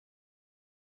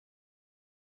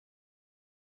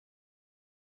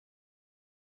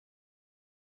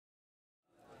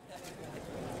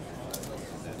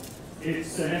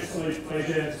It's an absolute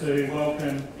pleasure to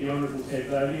welcome the Honourable Ted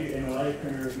Baillieu, MLA,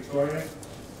 Premier of Victoria,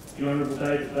 the Honourable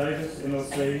David Davis,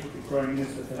 MLC, Victorian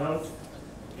Minister for Health,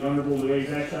 the Honourable Louise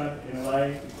Asher,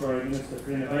 MLA, Victorian Minister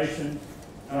for Innovation,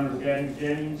 Honourable Gavin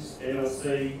Jennings,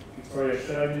 MLC, Victoria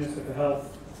Shadow Minister for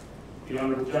Health, the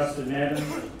Honourable Justin Madden,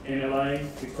 MLA,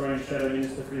 Victorian Shadow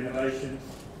Minister for Innovation,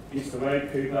 Mr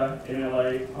Wade Cooper,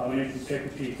 MLA, Parliamentary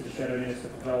Secretary to the Shadow Minister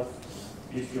for Health,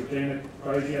 Ms Georgina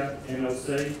Crozier,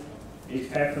 MLC, Ms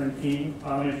Catherine King,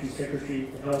 Parliamentary Secretary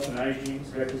for Health and Ageing,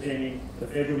 representing the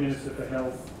Federal Minister for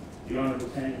Health, the Honourable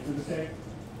Tanya Kubasek,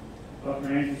 Dr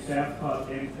Andrew Southcott,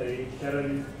 MP,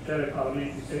 Shadow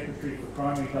Parliamentary Secretary for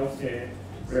Primary Healthcare,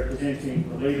 representing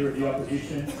the Leader of the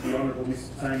Opposition, the Honourable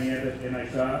Mr Tony Abbott,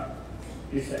 MHR,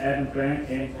 Mr Adam Grant,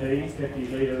 MP, Deputy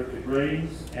Leader of the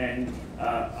Greens and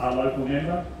our local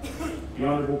member, the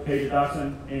Honourable Peter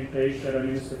Dutton, MP, Shadow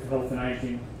Minister for Health and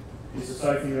Ageing, Mr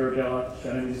Sophie Mirabella,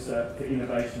 Shadow Minister for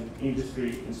Innovation,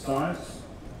 Industry and Science,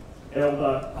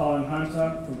 Elder Colin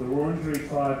Hunter from the Warundjeri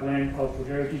Tribe Land Cultural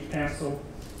Heritage Council,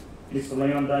 Mr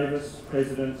Leon Davis,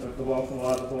 President of the Walton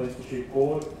Liverpool Institute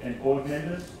Board and Board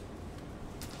members,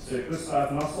 Sir Gustav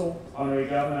Nossel, Honorary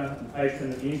Governor and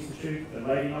Patron of the Institute and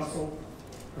Lady Nossel,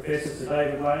 Professor Sir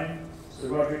David Lane, Sir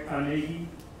Roderick Carnegie,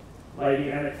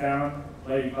 Lady Anna Cowan,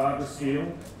 Lady Barbara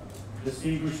Steele,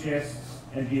 distinguished guests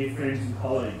and dear friends and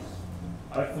colleagues.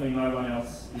 Hopefully no one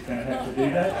else is going to have to do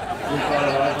that. We've got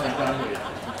it over and done with.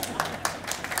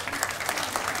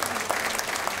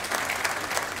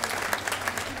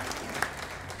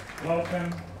 Welcome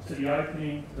to the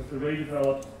opening of the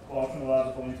redeveloped Walton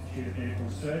Liverpool Institute of Medical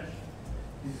Research.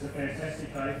 This is a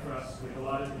fantastic day for us. We're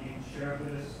delighted that you can share it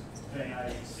with us. It's been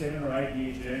a 7 or 8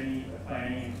 year journey of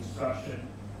planning and construction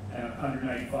and a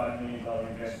 $185 million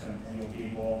investment, and you'll hear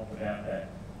more about that.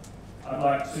 I'd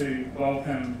like to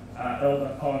welcome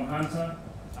Elder Colin Hunter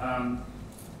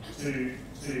to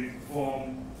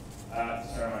form the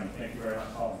ceremony. Thank you very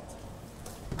much, Colin.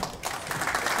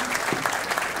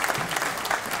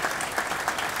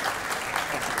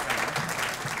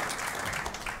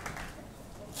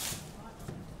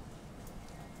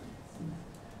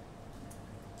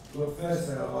 Well,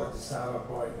 firstly, I'd like to start off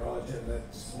by acknowledging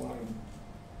that this morning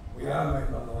we are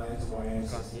meeting on the lands of my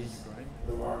ancestors,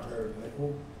 the Warundjeri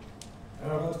people.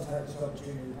 And I'd like to take this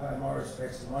opportunity to pay my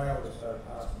respects to my elders, both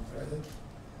past and present,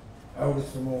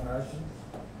 elders from all nations,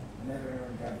 and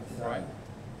everyone gathered today.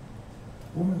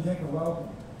 Women and gentlemen, welcome.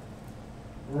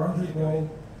 Warundjeri people,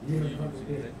 you and country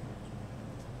bit.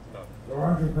 The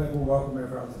Warundjeri people welcome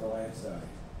everyone to the land today.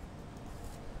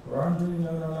 Warundjeri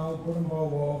no Budumbo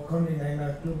War, Kundi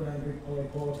Nena, Kluban and Big Polly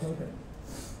Paul Hilton.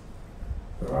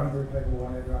 The Warundjeri people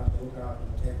want everyone to look after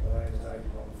and protect the land as they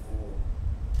did on before.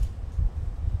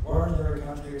 Warundjeri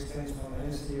country extends from the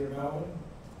inner city of Melbourne.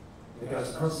 It goes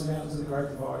across the mountains of the Great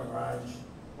Dividing Range,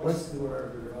 west to the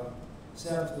Warundjeri River,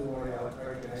 south to the Warrior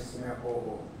Creek and east to Mount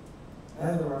Bawbor.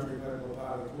 And the Warundjeri people are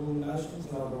part of the Kulin Nations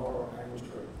and of the Warrant language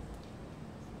group.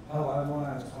 Hello, my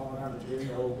name is Colin Warundjeri,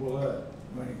 or Baillieu,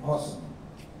 meaning possum.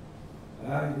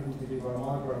 And only people to be by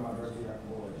my grandmother as a young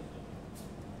boy.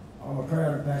 I'm a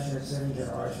proud and passionate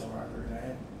 7th-generation Warundjeri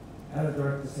man, and a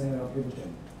direct descendant of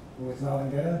Hilton, who was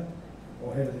nothing better,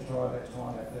 or head of the tribe at the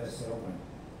time at first settlement.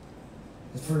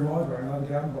 It's through my grandmother,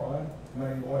 Gumbriar,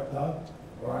 meaning white dove,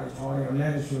 or only tiny, or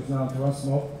now she was known to us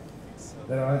more,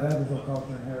 that I have Aboriginal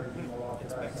culture and heritage in my life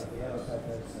today, so the other take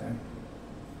that stand.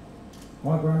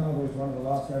 My grandmother was one of the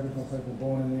last Aboriginal people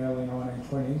born in the early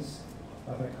 1920s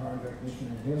up at Warundjeri Mission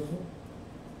in Hillsville,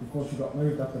 before she got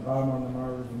moved up to Barmah on the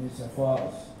Murray in New South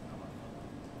Wales.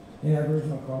 In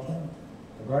Aboriginal culture,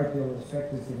 a great deal of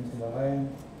respect is given to the land,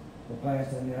 the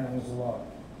plants and the animals alike.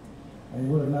 And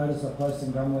you would have noticed I placed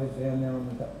some gum leaves down there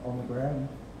on the ground.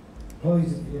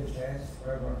 Please, if you get a chance,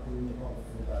 grab one and put in your pocket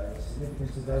for the day. The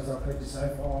significance of those I'll keep you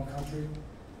safe while on country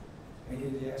and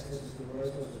give you the access to the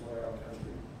resources of our own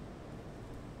country.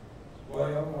 While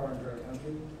you're on Warundjeri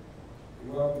country,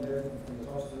 you're welcome to everything from the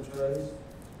tops of the trees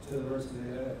to the roots of the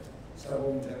earth. So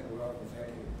warm and gently welcome,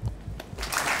 thank you.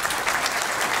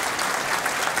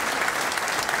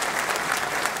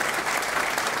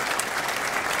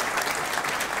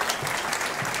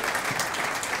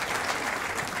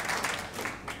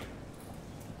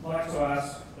 I'd like to ask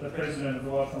the President of the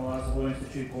Walton Liverpool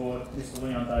Institute Board, Mr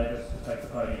Leon Davis, to take the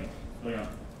podium. Leon.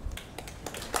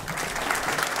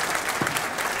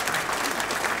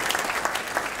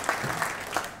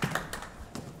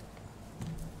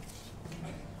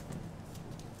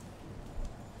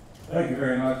 Thank you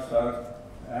very much, Doug.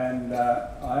 And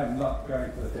I'm not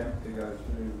going to attempt to go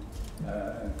through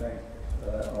and thank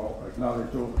or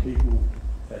acknowledge all the people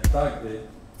that Doug did.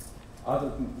 other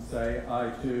than to say I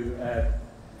too add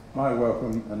my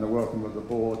welcome and the welcome of the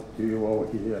board to you all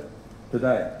here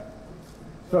today.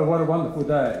 So what a wonderful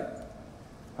day.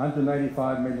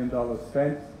 $185 million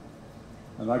spent,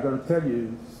 and I've got to tell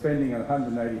you, spending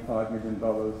 $185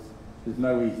 million is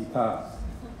no easy task,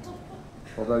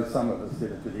 although some of us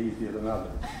did it a bit easier than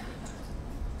others.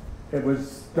 It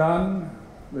was done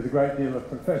with a great deal of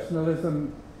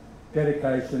professionalism,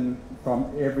 dedication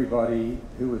from everybody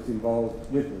who was involved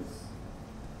with this.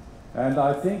 And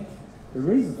I think the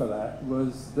reason for that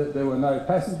was that there were no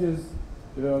passengers,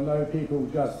 there were no people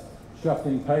just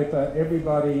shuffling paper.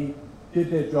 Everybody did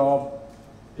their job,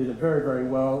 did it very, very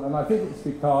well, and I think it's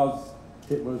because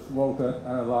it was Walter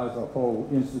and Eliza Hall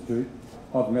Institute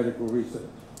of Medical Research.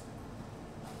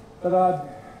 But I'd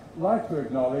like to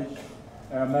acknowledge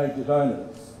our major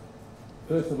donors.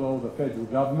 First of all, the federal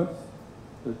government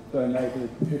that donated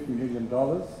 $50 million.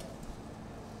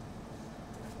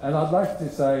 And I'd like to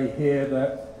say here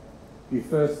that we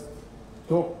first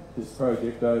talked this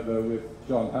project over with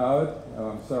John Howard.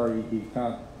 I'm sorry he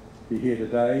can't be here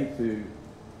today to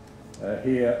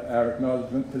hear our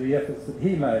acknowledgement to the efforts that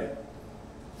he made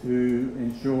to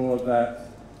ensure that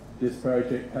this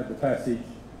project had the passage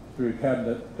through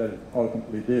Cabinet that it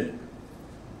ultimately did.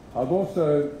 I'd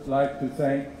also like to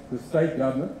thank the state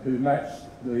government who matched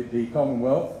the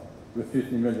Commonwealth with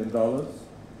 $50 million,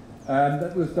 and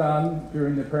that was done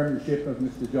during the premiership of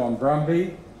Mr. John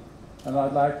Brumby, and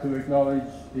I'd like to acknowledge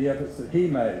the efforts that he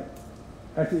made.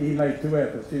 Actually, he made two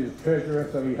efforts. He was treasurer,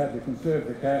 so he had to conserve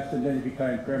the cash, and then he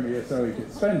became premier so he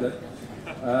could spend it.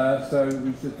 So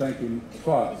we should thank him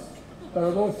twice. But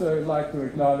I'd also like to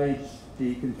acknowledge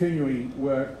the continuing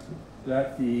work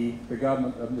that the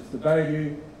government of Mr.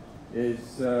 Baillieu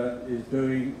is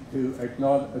doing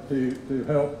to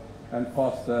help and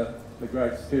foster the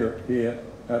great spirit here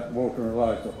at Walter and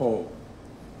Eliza Hall.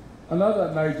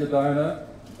 Another major donor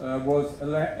was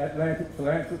Atlantic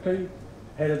Philanthropy,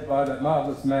 headed by that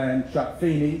marvellous man, Chuck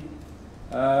Feeney.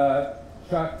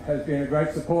 Chuck has been a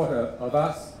great supporter of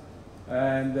us,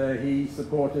 and he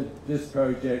supported this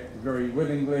project very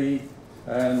willingly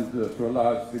and to a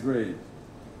large degree.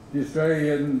 The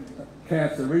Australian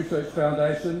Cancer Research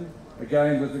Foundation,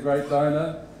 again, was a great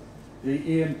donor. The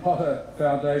Ian Potter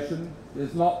Foundation.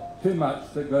 There's not too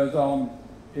much that goes on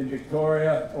in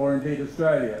Victoria or indeed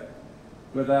Australia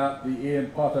without the Ian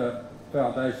Potter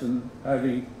Foundation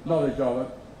having knowledge of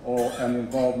it or an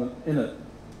involvement in it.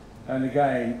 And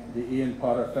again, the Ian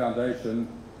Potter Foundation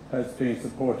has been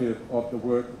supportive of the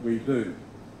work we do.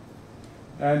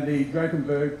 And the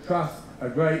Drakenberg Trust, a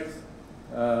great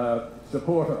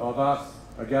supporter of us,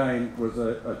 again, was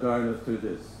a donor to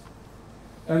this.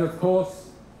 And of course,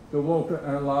 the Walter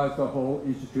and Eliza Hall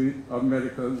Institute of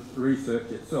Medical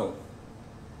Research itself.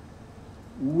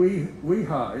 We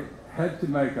had to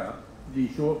make up the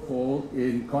shortfall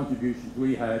in contributions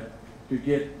we had to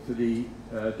get to the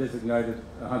designated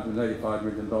 $185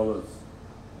 million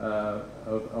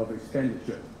of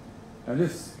expenditure. And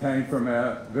this came from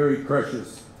our very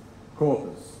precious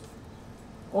corpus.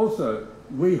 Also,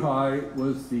 WeHi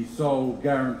was the sole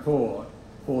guarantor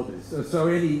for this. So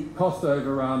any cost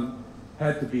overrun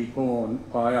had to be borne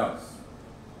by us.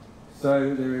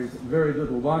 So there is very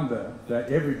little wonder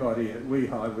that everybody at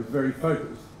WeHi was very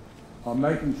focused on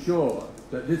making sure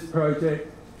that this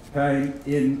project came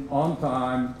in on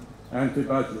time and to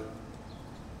budget.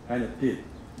 And it did.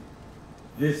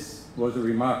 This was a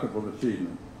remarkable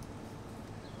achievement.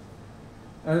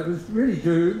 And it was really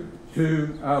due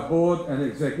to our board and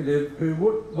executive who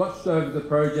watched over the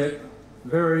project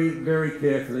very, very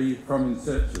carefully from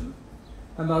inception.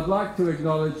 And I'd like to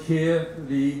acknowledge here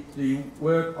the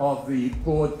work of the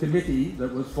board committee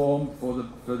that was formed for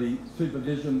the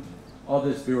supervision of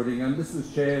this building, and this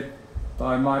was chaired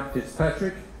by Mike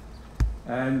Fitzpatrick.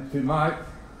 And to Mike,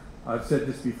 I've said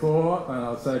this before and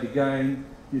I'll say it again,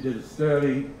 you did a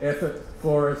sterling effort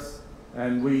for us,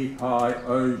 and WeHi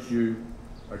owes you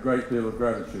a great deal of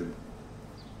gratitude.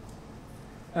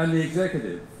 And the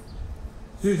executive,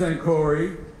 Suzanne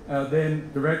Cory, our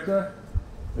then director,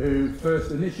 who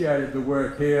first initiated the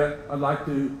work here. I'd like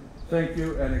to thank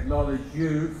you and acknowledge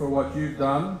you for what you've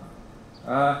done.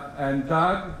 And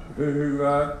Doug, who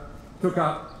took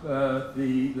up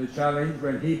the challenge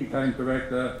when he became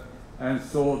director and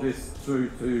saw this through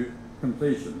to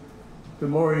completion. To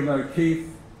Maureen O'Keefe,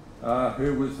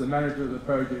 who was the manager of the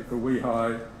project for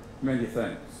WeHi, many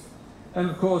thanks. And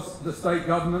of course, the state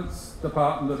government's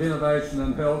Department of Innovation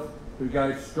and Health, who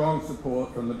gave strong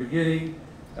support from the beginning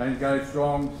and gave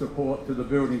strong support to the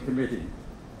building committee.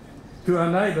 To our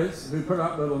neighbours who put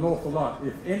up with an awful lot.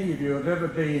 If any of you have ever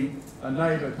been a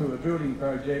neighbour to a building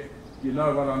project, you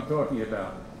know what I'm talking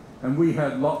about. And we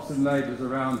had lots of neighbours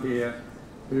around here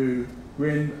who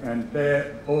grinned and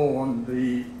borne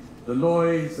the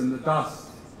noise and the dust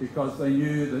because they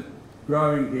knew that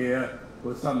growing here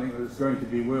was something that was going to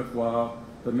be worthwhile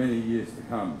for many years to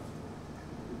come.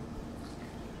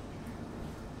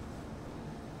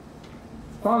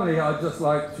 Finally, I'd just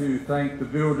like to thank the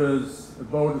builders of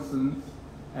Balderston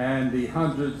and the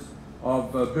hundreds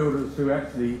of builders who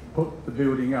actually put the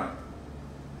building up.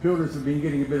 Builders have been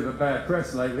getting a bit of a bad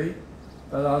press lately,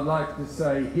 but I'd like to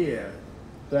say here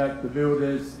that the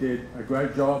builders did a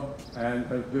great job and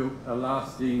have built a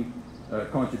lasting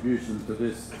contribution to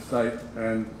this state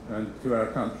and to our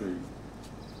country.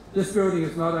 This building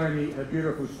is not only a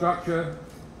beautiful structure,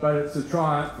 but it's a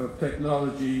triumph of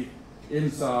technology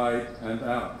inside and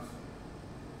out.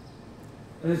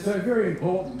 And it's so very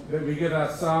important that we give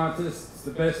our scientists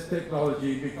the best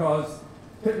technology because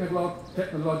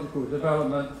technological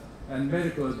development and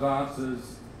medical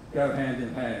advances go hand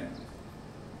in hand.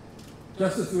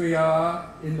 Just as we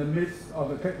are in the midst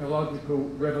of a technological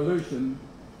revolution,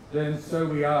 then so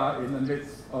we are in the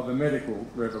midst of a medical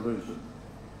revolution.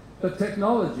 But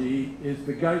technology is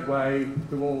the gateway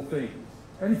to all things.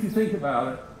 And if you think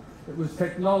about it, it was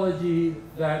technology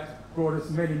that brought us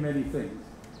many, many things.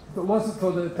 If it wasn't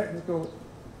for the technical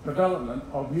development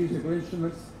of musical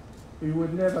instruments, we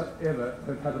would never, ever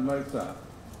have had a Mozart.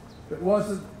 If it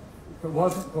wasn't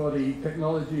for the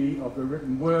technology of the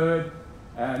written word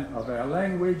and of our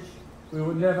language, we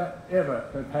would never, ever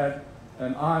have had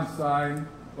an Einstein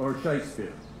or a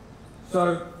Shakespeare.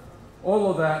 So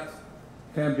all of that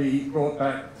can be brought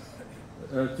back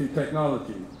to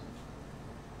technology.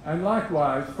 And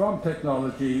likewise, from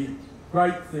technology,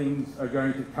 great things are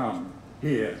going to come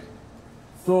here.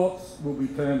 Thoughts will be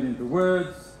turned into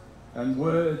words, and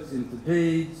words into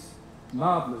deeds,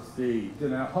 marvellous deeds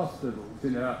in our hospitals,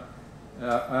 in our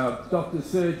doctor's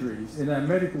surgeries, in our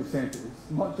medical centres,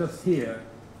 not just here,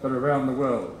 but around the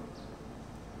world.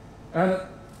 And at a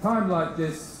time like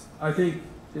this, I think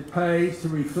it pays to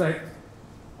reflect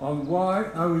on why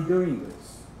are we doing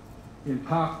this in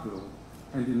Parkville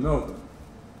and in Melbourne.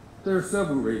 There are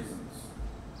several reasons.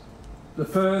 The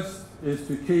first is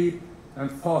to keep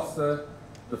and foster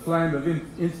the flame of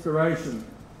inspiration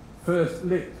first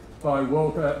lit by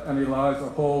Walter and Eliza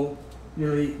Hall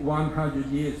nearly 100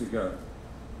 years ago.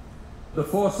 The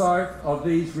foresight of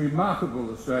these remarkable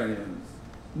Australians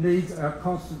needs our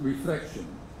constant reflection,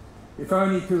 if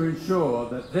only to ensure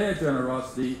that their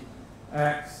generosity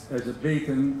acts as a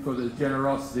beacon for the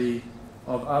generosity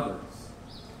of others.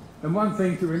 And one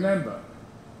thing to remember,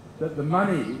 that the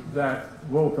money that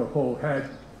Walter Hall had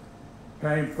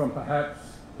came from perhaps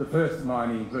the first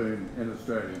mining boom in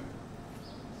Australia.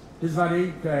 His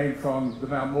money came from the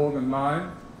Mount Morgan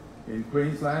mine in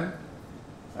Queensland,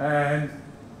 and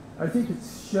I think it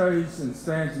shows and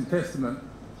stands in testament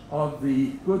of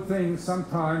the good things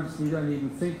sometimes we don't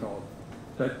even think of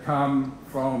that come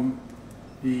from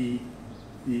the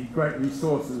great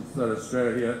resources that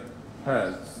Australia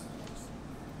has.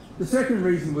 The second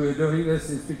reason we are doing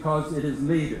this is because it is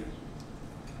needed.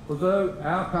 Although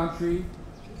our country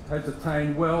has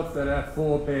attained wealth that our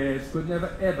forebears could never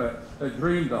ever have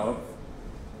dreamed of,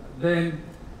 then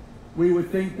we would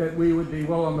think that we would be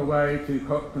well on the way to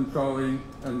controlling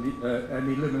and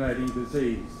eliminating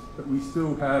disease, but we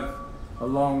still have a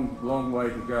long, long way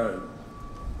to go.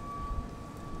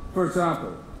 For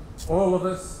example, all of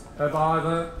us have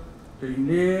either been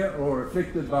near or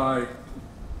afflicted by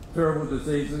terrible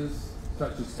diseases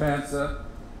such as cancer,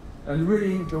 and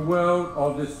ridding the world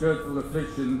of this dreadful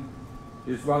affliction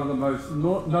is one of the most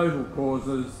noble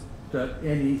causes that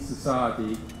any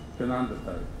society can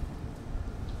undertake.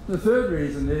 The third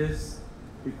reason is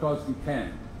because we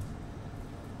can.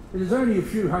 It is only a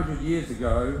few hundred years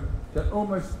ago that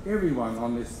almost everyone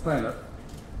on this planet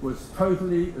was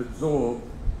totally absorbed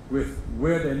with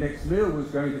where their next meal was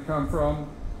going to come from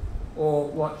or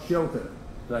what shelter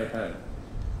they had.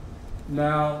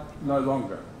 Now, no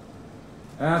longer.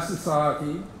 Our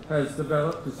society has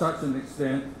developed to such an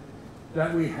extent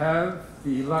that we have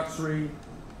the luxury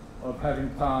of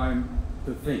having time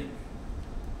to think.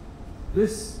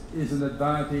 This is an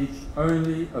advantage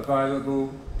only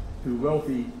available to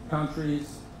wealthy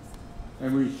countries,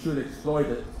 and we should exploit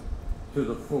it to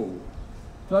the full,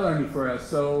 not only for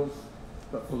ourselves,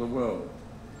 but for the world.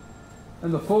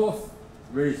 And the fourth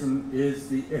reason is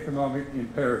the economic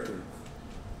imperative.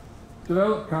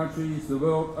 Developed countries the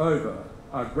world over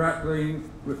are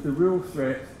grappling with the real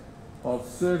threat of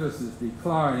services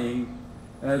declining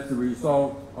as the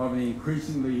result of an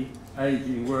increasingly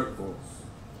ageing workforce.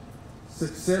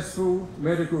 Successful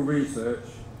medical research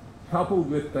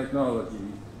coupled with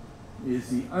technology, is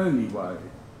the only way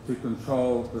to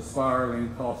control the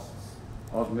spiralling costs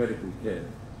of medical care.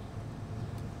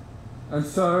 And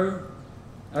so,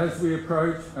 as we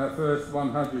approach our first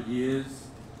 100 years,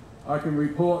 I can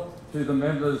report to the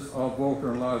members of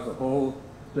Walter and Eliza Hall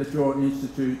that your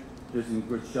institute is in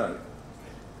good shape.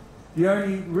 The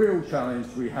only real challenge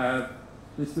we have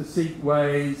is to seek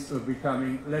ways of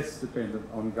becoming less dependent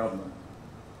on government,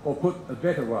 or put a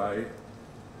better way,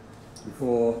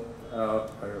 before our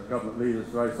government leaders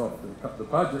race off to cut the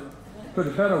budget, put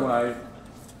a better way,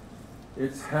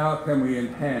 it's how can we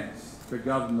enhance the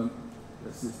government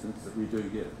assistance that we do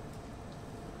get.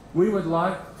 We would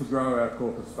like to grow our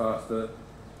corpus faster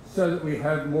so that we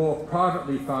have more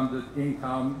privately funded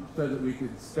income, so that we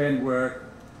could spend work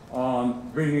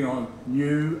on bringing on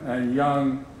new and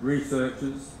young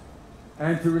researchers,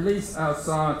 and to release our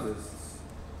scientists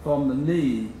from the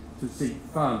need to seek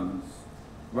funds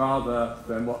rather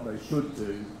than what they should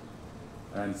do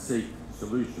and seek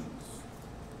solutions.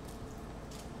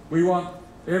 We want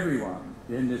everyone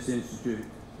in this institute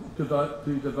to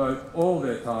devote all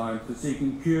their time to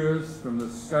seeking cures from the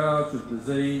scourge of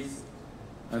disease,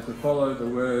 and to follow the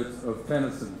words of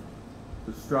Tennyson,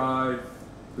 to strive,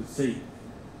 to seek,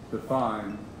 to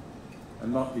find,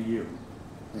 and not to yield.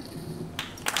 Thank you.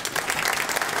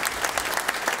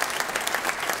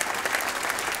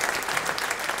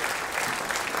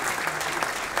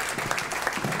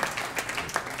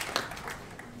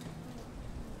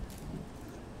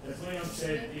 As Leon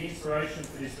said, the inspiration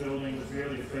for this building was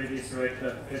really the previous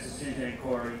director, Professor Suzanne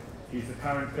Cory. She's the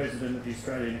current president of the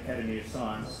Australian Academy of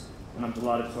Science, and I'm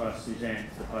delighted to ask Suzanne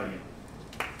to the podium.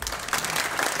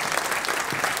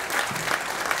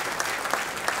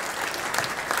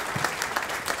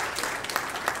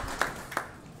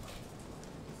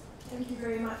 Thank you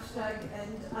very much, Doug,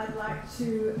 and I'd like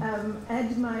to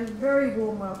add my very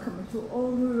warm welcome to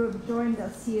all who have joined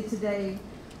us here today,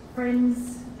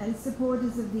 friends and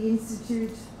supporters of the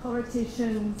Institute,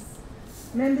 politicians,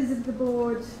 members of the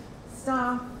board,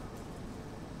 staff.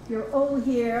 You're all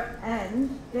here,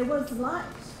 and there was light.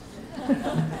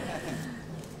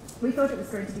 We thought it was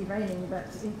going to be raining, but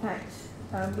in fact,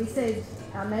 we said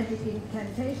our magic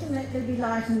incantation, let there be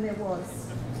light, and there was.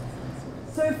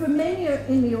 So for many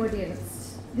in the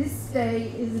audience, this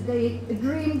day is a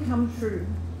dream come true,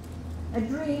 a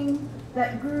dream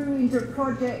that grew into a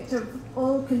project of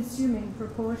all-consuming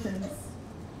proportions.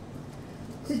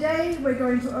 Today, we're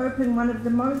going to open one of the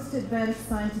most advanced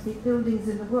scientific buildings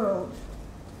in the world,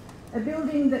 a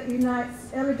building that unites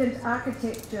elegant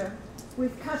architecture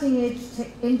with cutting-edge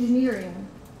engineering,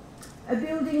 a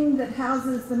building that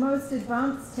houses the most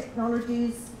advanced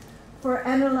technologies for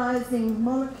analysing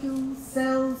molecules,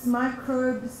 cells,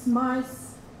 microbes,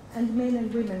 mice, and men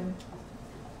and women.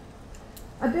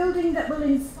 A building that will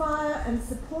inspire and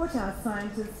support our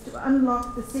scientists to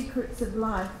unlock the secrets of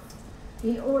life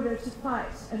in order to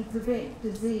fight and prevent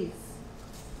disease.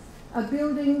 A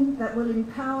building that will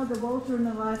empower the Walter and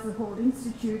Eliza Hall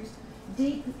Institute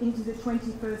deep into the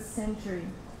 21st century.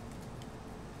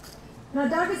 Now,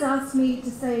 Doug has asked me to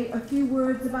say a few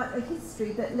words about the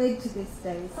history that led to this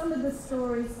day, some of the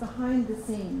stories behind the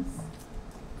scenes.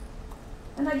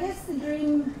 And I guess the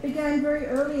dream began very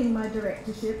early in my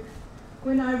directorship,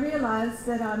 when I realised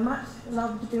that our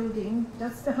much-loved building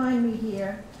just behind me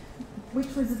here,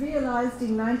 which was realised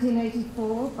in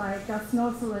 1984 by Gus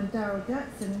Nossel and Darryl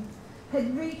Jackson,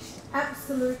 had reached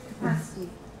absolute capacity.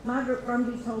 Margaret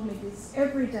Brumby told me this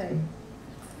every day.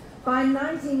 By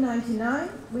 1999,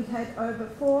 we had over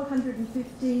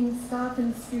 415 staff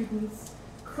and students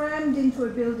crammed into a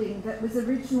building that was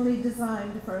originally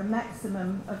designed for a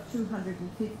maximum of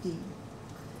 250.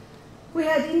 We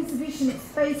had insufficient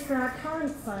space for our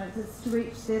current scientists to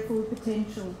reach their full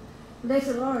potential, let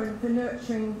alone for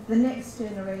nurturing the next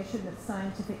generation of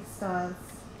scientific stars.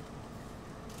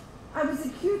 I was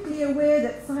acutely aware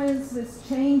that science was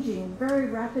changing very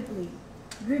rapidly,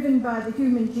 driven by the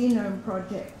Human Genome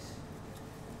Project.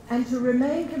 And to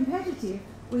remain competitive,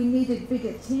 we needed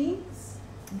bigger teams,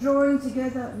 drawing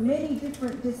together many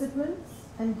different disciplines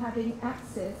and having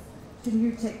access to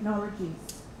new technologies.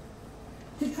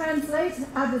 To translate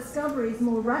our discoveries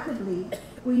more rapidly,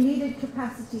 we needed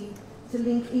capacity to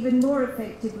link even more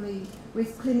effectively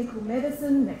with clinical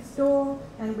medicine next door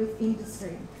and with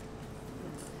industry.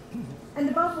 And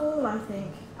above all, I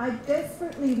think, I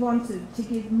desperately wanted to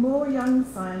give more young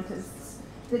scientists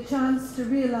the chance to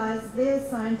realise their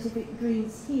scientific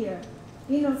dreams here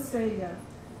in Australia,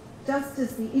 just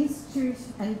as the Institute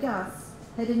and Gus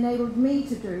had enabled me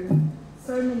to do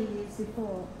so many years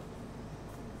before.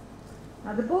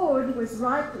 Now, the board was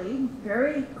rightly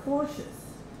very cautious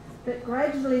but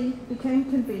gradually became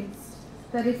convinced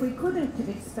that if we couldn't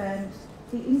expand,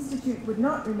 the Institute would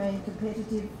not remain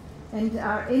competitive and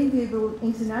our enviable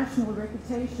international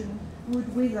reputation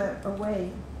would wither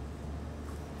away.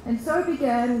 And so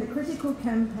began the critical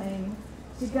campaign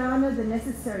to garner the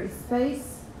necessary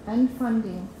space and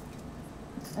funding.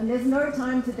 And there's no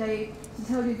time today to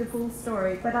tell you the full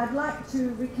story, but I'd like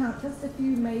to recount just a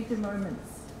few major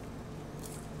moments.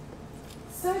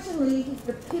 Certainly,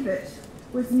 the pivot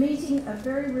was meeting a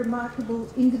very remarkable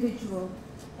individual,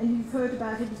 and you've heard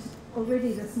about it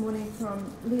already this morning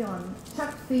from Leon.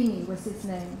 Chuck Feeney was his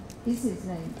name, is his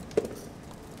name.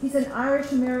 He's an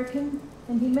Irish-American,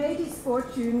 and he made his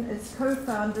fortune as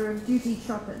co-founder of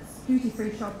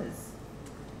duty-free shoppers.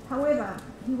 However,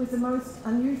 he was a most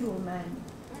unusual man.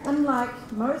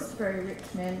 Unlike most very rich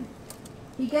men,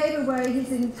 he gave away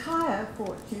his entire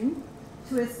fortune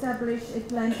to establish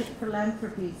Atlantic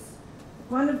Philanthropies,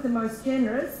 one of the most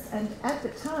generous and, at the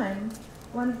time,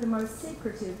 one of the most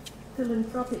secretive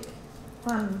philanthropic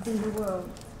funds in the world.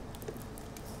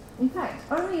 In fact,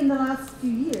 only in the last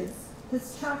few years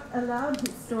has Chuck allowed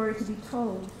his story to be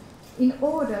told in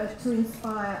order to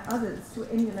inspire others to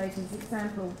emulate his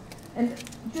example. And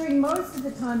during most of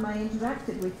the time I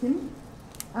interacted with him,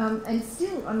 and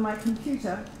still on my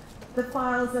computer, the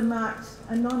files are marked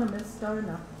anonymous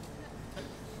donor.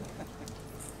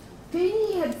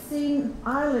 Feeney had seen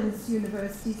Ireland's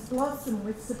universities blossom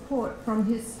with support from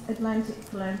his Atlantic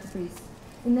philanthropies,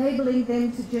 enabling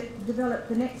them to develop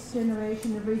the next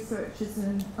generation of researchers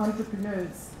and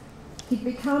entrepreneurs. He'd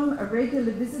become a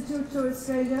regular visitor to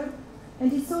Australia,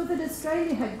 and he saw that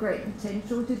Australia had great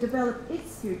potential to develop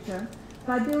its future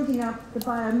by building up the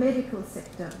biomedical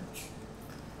sector.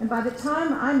 And by the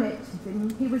time I met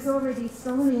him, he was already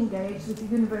strongly engaged with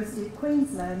the University of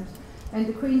Queensland and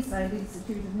the Queensland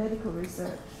Institute of Medical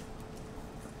Research.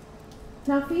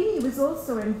 Now, Feeney was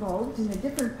also involved in a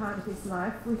different part of his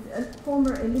life with a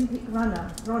former Olympic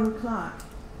runner, Ron Clark,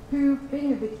 who,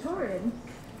 being a Victorian,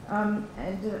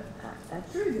 and a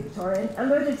true Victorian,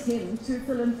 alerted him to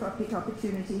philanthropic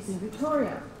opportunities in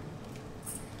Victoria.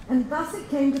 And thus it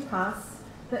came to pass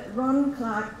that Ron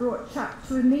Clark brought Chuck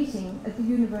to a meeting at the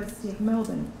University of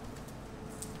Melbourne.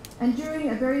 And during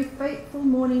a very fateful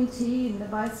morning tea in the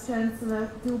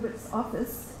Vice-Chancellor Gilbert's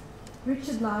office,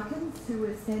 Richard Larkins, who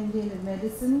was then Dean of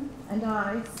Medicine, and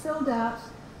I spelled out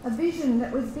a vision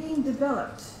that was being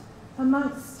developed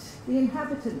amongst the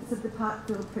inhabitants of the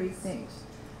Parkville precinct.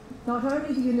 Not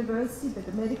only the university, but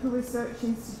the medical research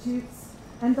institutes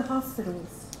and the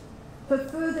hospitals, for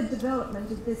further development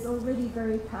of this already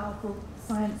very powerful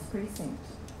science precinct.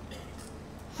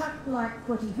 Chuck liked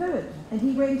what he heard, and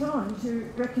he went on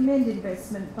to recommend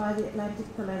investment by the Atlantic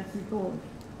Philanthropy Board.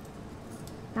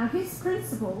 Now, his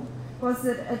principle was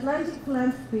that Atlantic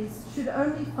Philanthropies should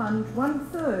only fund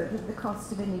 1/3 of the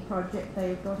cost of any project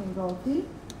they got involved in,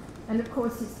 and of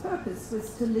course his purpose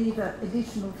was to lever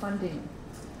additional funding.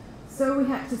 So we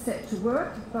had to set to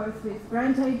work, both with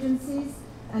grant agencies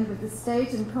and with the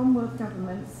state and Commonwealth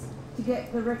governments, to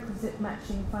get the requisite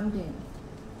matching funding.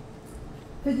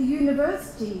 For the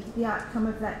university, the outcome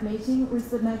of that meeting was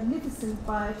the magnificent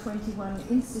Bio21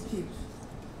 Institute.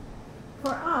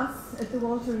 For us, at the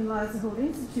Walter and Eliza Hall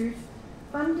Institute,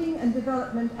 funding and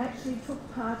development actually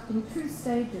took part in 2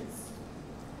 stages.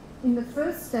 In the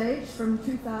first stage, from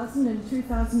 2000 and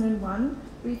 2001,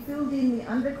 we filled in the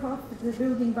undercroft of the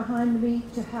building behind me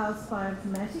to house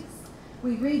bioinformatics.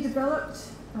 We redeveloped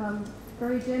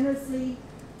very generously,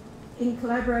 in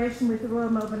collaboration with the Royal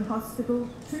Melbourne Hospital,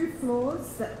 2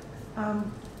 floors that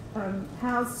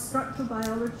housed structural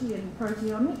biology and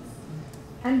proteomics.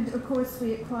 And of course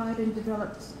we acquired and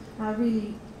developed a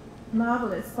really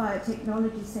marvellous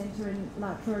biotechnology centre in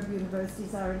La Trobe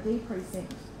University's R&D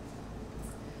precinct.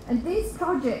 And these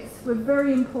projects were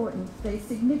very important. They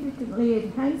significantly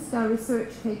enhanced our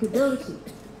research capability,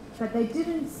 but they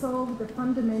didn't solve the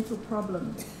fundamental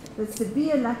problem, the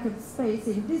severe lack of space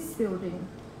in this building,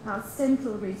 our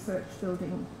central research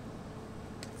building.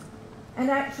 And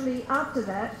actually, after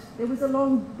that, there was a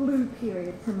long blue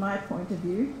period from my point of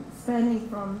view, spanning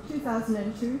from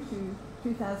 2002 to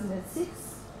 2006,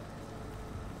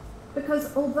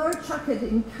 because although Chuck had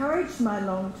encouraged my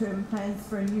long-term plans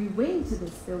for a new wing to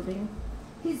this building,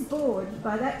 his board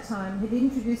by that time had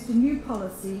introduced a new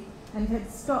policy and had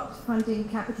stopped funding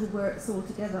capital works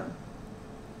altogether.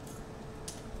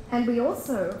 And we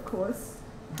also, of course,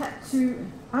 had to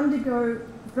undergo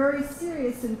very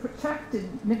serious and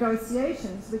protracted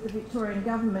negotiations with the Victorian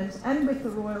government and with the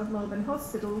Royal Melbourne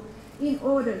Hospital in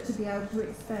order to be able to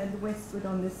expand westward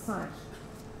on this site.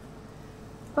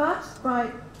 But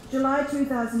by July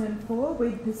 2004,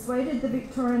 we persuaded the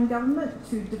Victorian government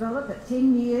to develop a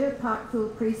 10-year Parkville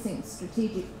Precinct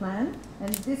strategic plan,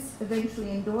 and this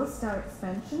eventually endorsed our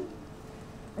expansion.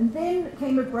 And then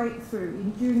came a breakthrough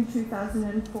in June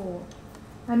 2004.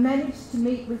 I managed to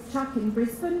meet with Chuck in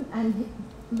Brisbane and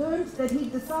learned that he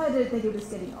decided that he was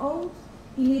getting old,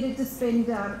 he needed to spend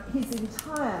his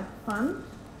entire fund,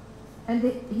 and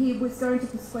that he was going to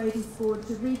persuade his board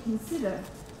to reconsider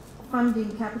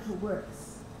funding capital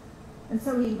works. And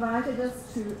so he invited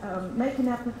us to make an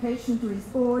application to his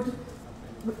board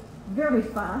very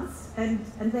fast, and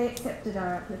they accepted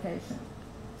our application.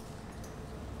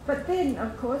 But then,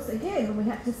 of course, again, we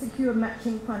had to secure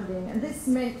matching funding, and this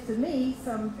meant for me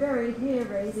some very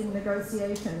hair-raising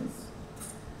negotiations.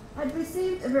 I'd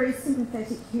received a very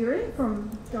sympathetic hearing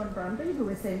from John Brumby, who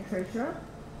was then Treasurer,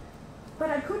 but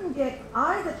I couldn't get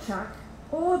either Chuck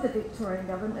or the Victorian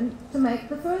government to make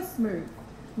the first move.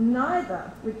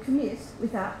 Neither would commit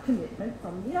without commitment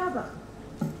from the other.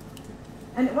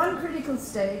 And at one critical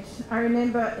stage, I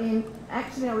remember I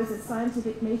was at a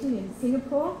scientific meeting in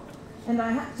Singapore, and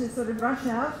I had to sort of rush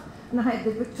out, and I had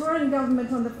the Victorian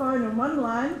government on the phone on one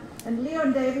line, and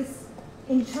Leon Davis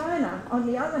in China on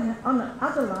the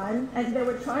other line, and they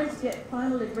were trying to get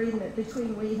final agreement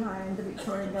between Weihai and the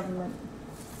Victorian government.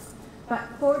 But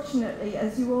fortunately,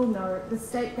 as you all know, the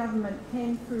state government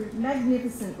came through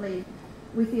magnificently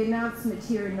with the announcement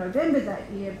here in November that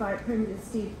year by Premier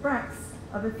Steve Bracks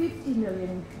of a $50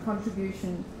 million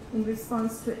contribution in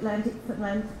response to Atlantic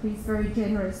Philanthropy's very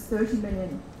generous $30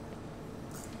 million.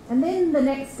 And then the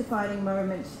next defining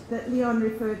moment that Leon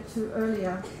referred to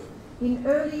earlier. In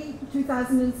early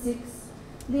 2006,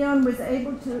 Leon was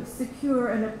able to secure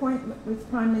an appointment with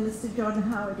Prime Minister John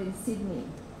Howard in Sydney.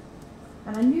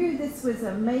 And I knew this was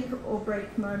a make or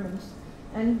break moment,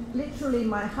 and literally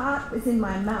my heart was in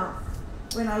my mouth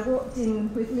when I walked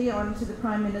in with Leon to the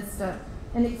Prime Minister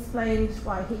and explained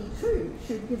why he too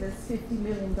should give us $50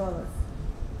 million.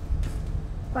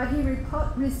 But he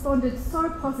responded so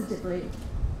positively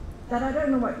that I don't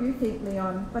know what you think,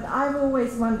 Leon, but I've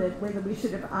always wondered whether we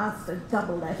should have asked for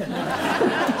double that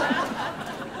amount.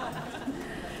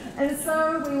 And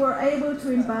so we were able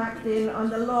to embark then on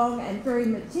the long and very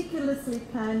meticulously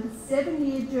planned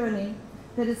 7-year journey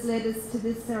that has led us to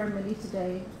this ceremony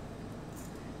today.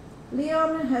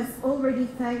 Leon has already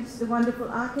thanked the wonderful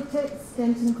architects,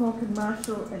 Denton, Cork and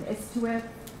Marshall and S2F,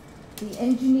 the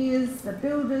engineers, the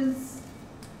builders,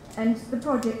 and the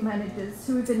project managers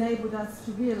who have enabled us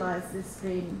to realise this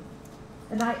dream.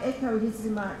 And I echo his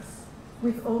remarks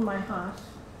with all my heart.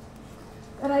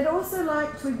 But I'd also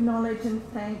like to acknowledge and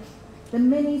thank the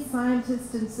many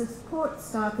scientists and support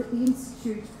staff at the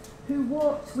Institute who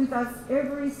walked with us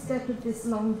every step of this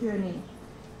long journey,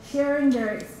 sharing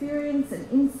their experience and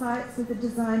insights with the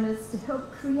designers to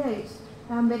help create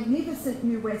our magnificent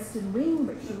new western wing,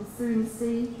 which you'll soon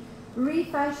see,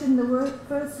 refashion the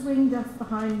first wing just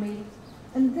behind me,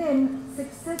 and then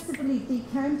successively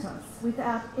decant us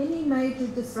without any major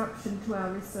disruption to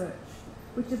our research,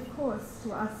 which of course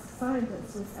to us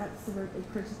scientists was absolutely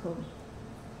critical.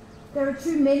 There are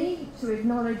too many to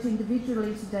acknowledge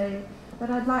individually today, but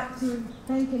I'd like to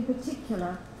thank in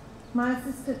particular my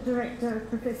Assistant Director,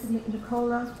 Professor Nick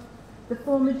Nicola, the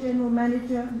former General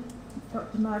Manager,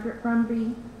 Dr. Margaret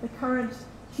Brumby, the current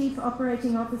Chief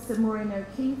Operating Officer, Maureen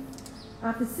O'Keefe,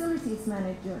 our Facilities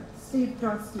Manager, Steve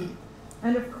Drosky,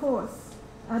 and of course,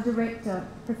 our Director,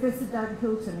 Professor Doug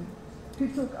Hilton, who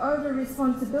took over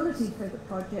responsibility for the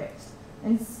project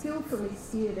and skillfully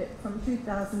steered it from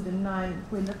 2009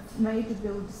 when the major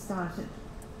build started.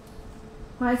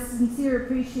 My sincere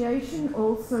appreciation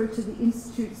also to the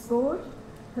Institute's board,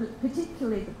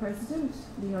 particularly the President,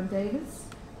 Leon Davis,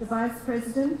 the Vice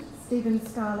President, Stephen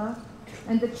Scala,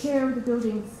 and the Chair of the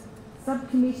Buildings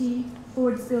Subcommittee,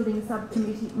 Board's Building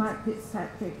Subcommittee, Mike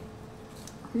Fitzpatrick,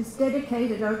 whose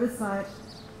dedicated oversight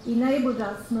enabled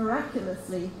us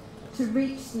miraculously to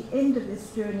reach the end of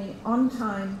this journey on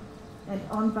time and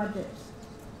on budget.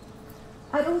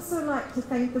 I'd also like to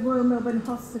thank the Royal Melbourne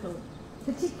Hospital,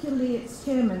 particularly its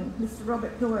chairman, Mr.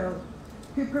 Robert Doyle,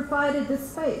 who provided the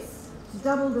space to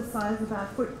double the size of our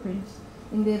footprint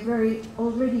in their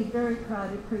already very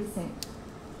crowded precinct.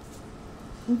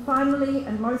 And finally,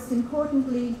 and most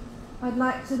importantly, I'd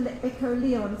like to echo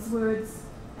Leon's words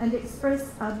and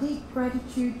express our deep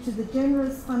gratitude to the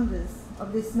generous funders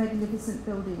of this magnificent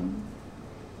building.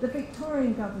 The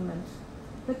Victorian Government,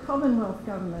 the Commonwealth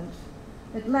Government,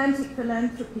 Atlantic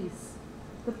Philanthropies,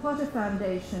 the Potter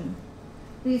Foundation,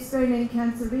 the Australian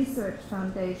Cancer Research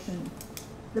Foundation,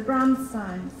 the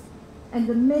Brownsteins, and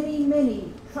the many,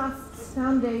 many trusts,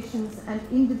 foundations and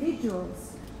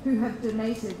individuals who have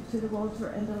donated to the Walter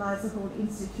and Eliza Hall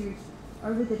Institute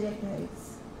over the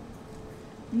decades.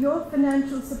 Your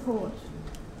financial support,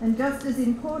 and just as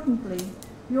importantly,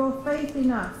 your faith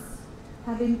in us,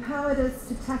 have empowered us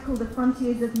to tackle the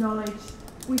frontiers of knowledge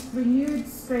with renewed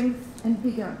strength and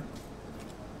vigour.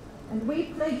 And we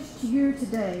pledge to you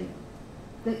today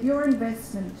that your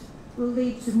investment will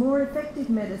lead to more effective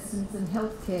medicines and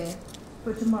health care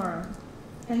for tomorrow.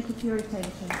 Thank you for your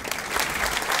attention.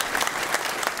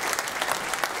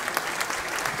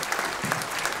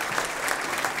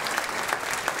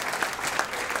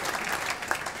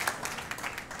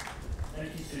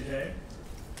 Thank you, Suzanne.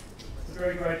 It's a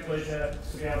very great pleasure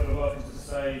to be able to welcome to the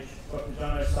stage Dr.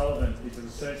 John O'Sullivan, who's a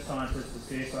research scientist at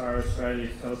CSIRO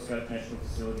Australia's Telescope National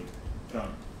Facility.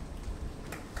 John.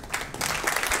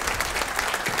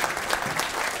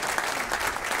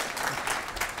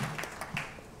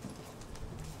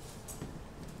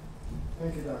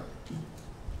 Thank you, Doug.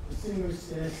 Distinguished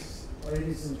guests,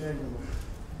 ladies and gentlemen,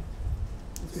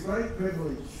 it's a great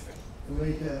privilege for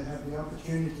me to have the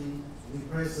opportunity to be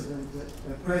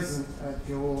present at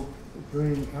your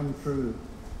dream come true,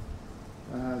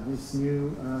 this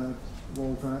new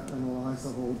Walter and Eliza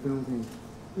Hall building.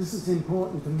 This is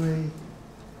important to me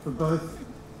for both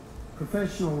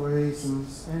professional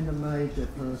reasons and a major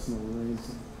personal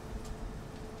reason.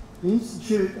 The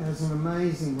Institute has an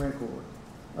amazing record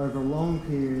over a long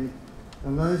period,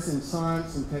 and those in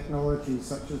science and technology,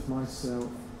 such as myself,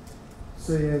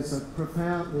 see this as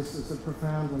a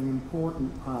profoundly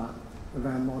important part of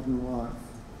our modern life.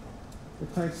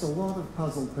 It takes a lot of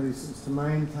puzzle pieces to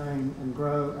maintain and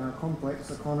grow our complex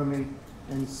economy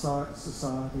and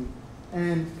society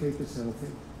and keep us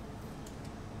healthy.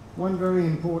 One very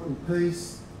important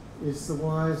piece is the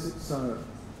why is it so?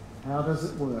 How does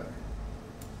it work?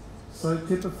 So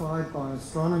typified by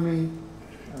astronomy,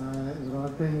 that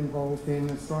I've been involved in,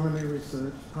 astronomy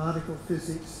research, particle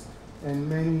physics, and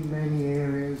many, many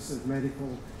areas of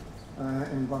medical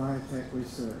and biotech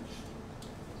research.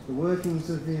 The workings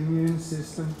of the immune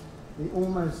system, the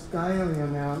almost daily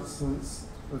announcements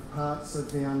of parts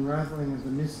of the unravelling of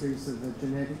the mysteries of the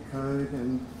genetic code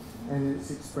and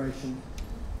its expression,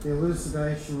 the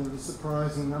elucidation of a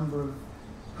surprising number of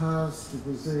paths to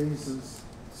diseases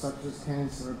such as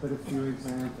cancer are but a few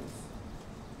examples.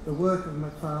 The work of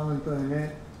McFarlane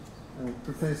Burnett,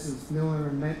 Professors Miller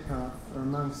and Metcalf are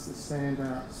amongst the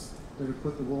standouts that have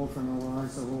put the Walter and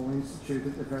Eliza Hall Institute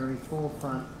at the very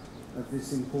forefront of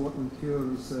this important pure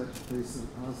research piece of the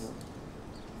puzzle.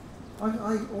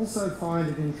 I also find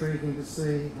it intriguing to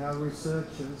see how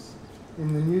researchers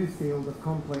in the new field of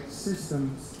complex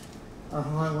systems are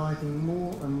highlighting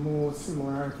more and more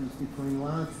similarities between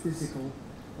large physical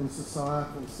and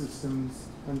societal systems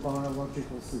and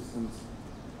biological systems.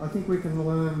 I think we can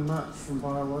learn much from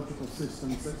biological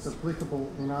systems that's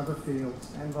applicable in other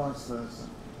fields and vice versa.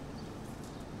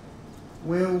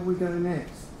 Where will we go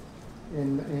next?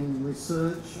 In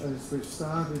research, as we've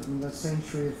started in the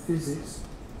century of physics,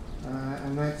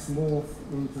 and that's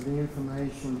morphed into the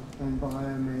information and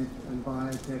biomed and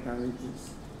biotech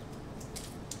ages.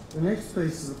 The next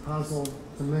piece of the puzzle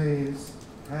to me is,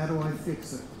 how do I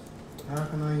fix it? How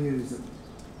can I use it?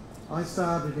 I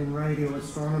started in radio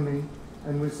astronomy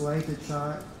and was later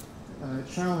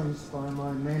challenged by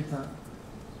my mentor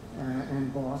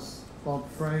and boss, Bob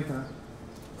Frater,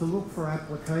 to look for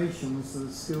applications of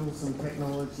the skills and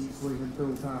technologies we had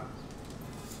built up.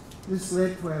 This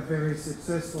led to our very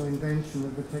successful invention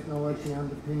of the technology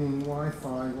underpinning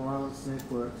Wi-Fi wireless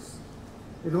networks.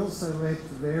 It also led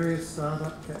to various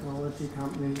startup technology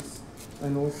companies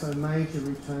and also major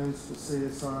returns to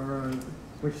CSIRO,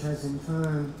 which has in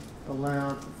turn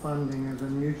allowed the funding of a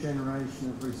new generation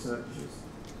of researchers.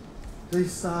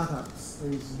 These startups,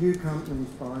 these new companies,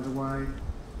 by the way,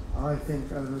 I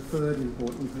think are the third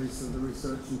important piece of the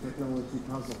research and technology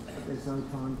puzzle, but there's no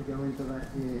time to go into that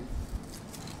here.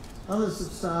 Others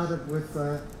have started with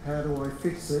how do I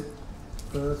fix it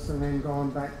first and then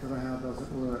gone back to the how does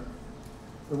it work.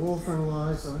 The Walter and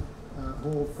Eliza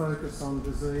Hall focus on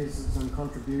diseases and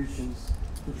contributions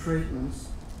to treatments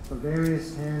for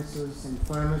various cancers,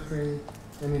 inflammatory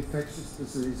and infectious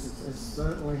diseases has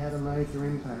certainly had a major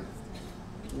impact.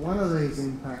 One of these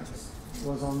impacts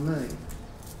was on me.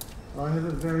 I have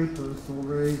a very personal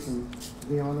reason to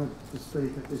be honoured to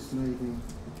speak at this meeting.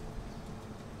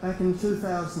 Back in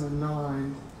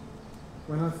 2009,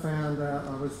 when I found out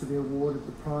I was to be awarded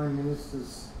the Prime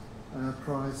Minister's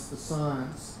Prize for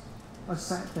Science, I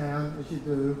sat down, as you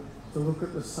do, to look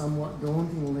at the somewhat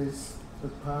daunting list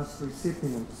of past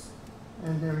recipients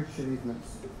and their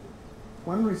achievements.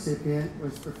 One recipient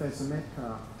was Professor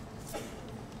Metcalf.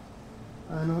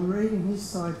 And on reading his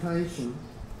citation,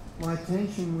 my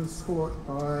attention was caught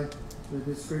by the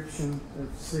description of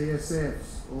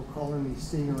CSFs, or colony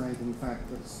stimulating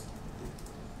factors.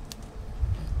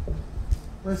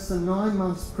 Less than 9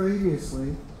 months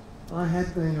previously, I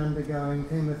had been undergoing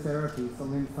chemotherapy for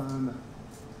lymphoma.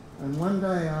 And one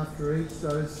day after each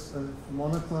dose of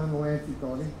monoclonal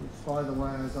antibody, which by the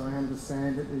way, as I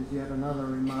understand it, is yet another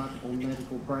remarkable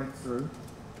medical breakthrough,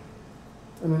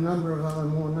 and a number of other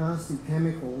more nasty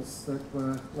chemicals that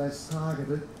were less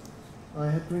targeted, I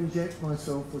had to inject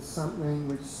myself with something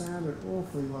which sounded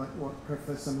awfully like what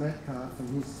Professor Metcalf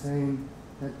and his team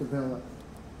had developed.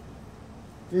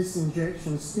 This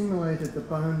injection stimulated the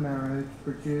bone marrow to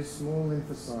produce more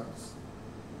lymphocytes,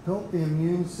 helped the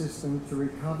immune system to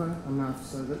recover enough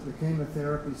so that the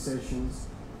chemotherapy sessions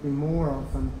be more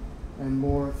often and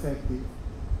more effective.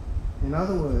 In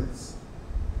other words,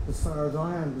 as far as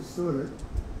I understood it,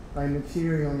 they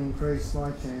materially increased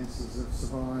my chances of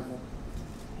survival.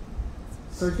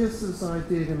 So just as I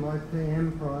did in my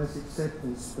PM Prize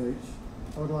acceptance speech,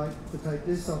 I would like to take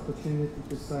this opportunity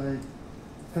to say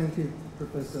thank you,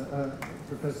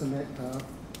 Professor Metcalf.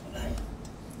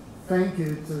 Thank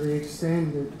you to the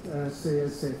extended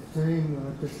CSF team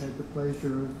I just had the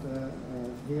pleasure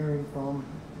of hearing from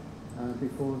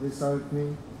before this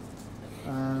opening.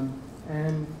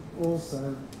 And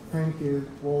also thank you,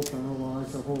 Walter and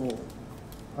Eliza Hall.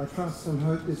 I trust and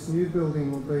hope this new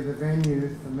building will be the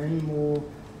venue for many more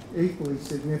equally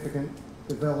significant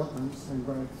developments and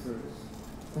breakthroughs.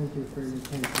 Thank you for your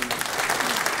attention.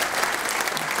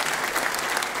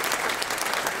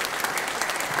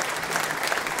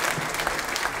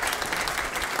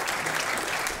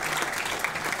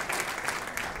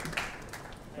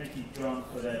 Thank you, John,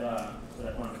 for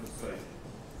that wonderful speech.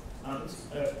 It's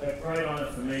a great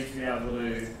honour for me to be able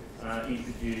to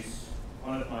introduce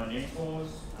one of my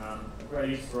mentors, a great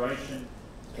inspiration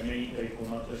to many people,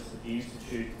 not just at the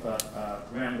Institute, but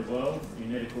around the world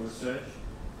in medical research,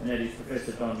 and that is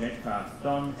Professor Don Metcalf.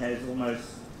 Don has almost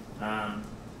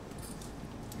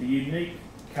the unique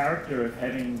character of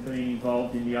having been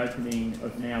involved in the opening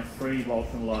of now 3 Walter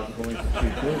and Eliza Hall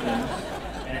Institute buildings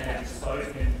and having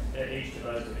spoken at each of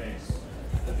those events.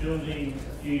 The building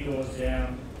a few doors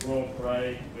down, Royal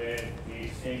Parade, where we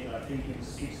extend, I think in the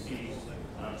 60s,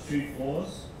 2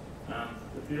 floors.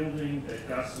 The building that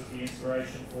Gus was the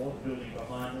inspiration for, the building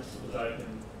behind us, was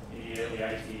opened in the early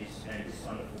 80s, and this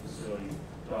wonderful facility.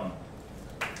 Don.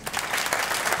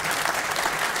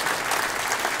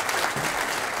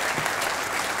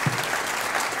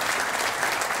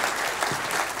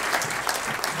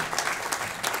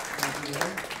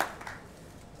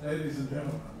 Ladies and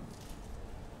gentlemen,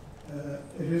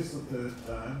 it is the third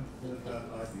time that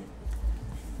I've been.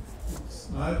 It's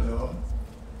my job,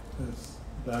 as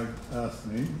Doug asked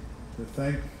me, to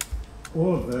thank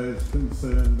all of those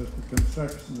concerned with the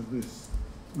construction of this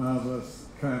marvellous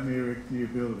chimeric new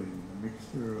building, a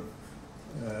mixture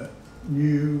of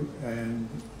new and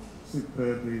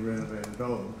superbly renovated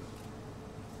old.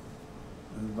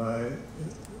 And by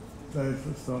those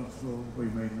responsible, we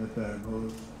mean the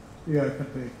donors, the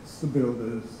architects, the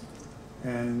builders,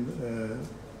 and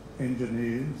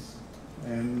engineers,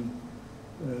 and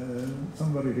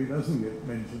somebody who doesn't get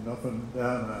mentioned often,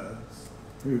 downards,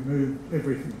 who moved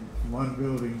everything from one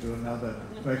building to another,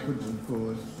 backwards and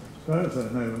forwards, as far as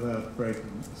I know, without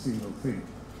breaking a single thing.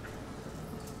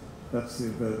 That's the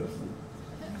advertisement.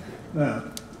 Now,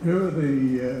 who are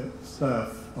the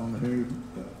staff on whose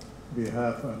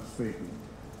behalf I'm speaking?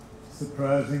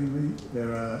 Surprisingly,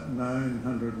 there are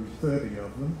 930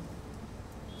 of them,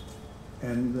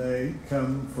 and they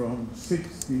come from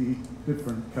 60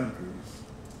 different countries.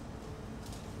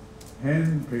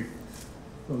 Handpicked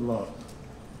the lot.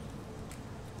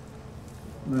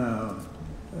 Now,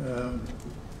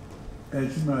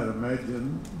 as you might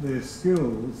imagine, their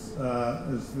skills are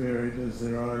as varied as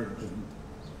their origin.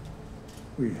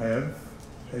 We have,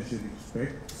 as you'd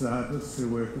expect, scientists who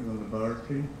work in the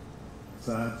laboratory,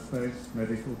 science-based,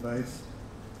 medical-based.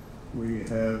 We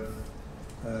have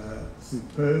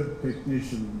superb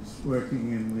technicians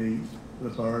working in the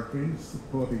laboratories,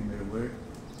 supporting their work.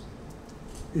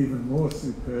 Even more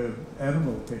superb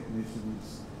animal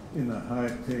technicians in a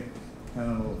high-tech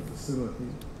animal facility.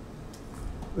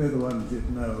 They're the ones you'd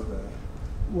know about.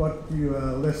 What you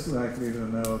are less likely to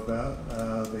know about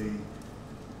are the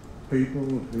people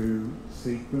who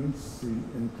sequence the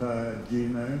entire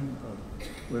genome of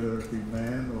whether it be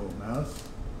man or mouse,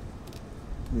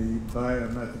 the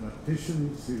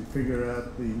biomathematicians who figure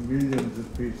out the millions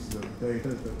of pieces of data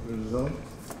that result,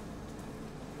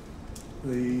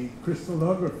 the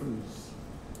crystallographers.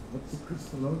 What's a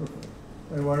crystallographer?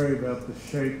 They worry about the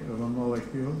shape of a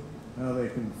molecule, how they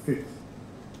can fit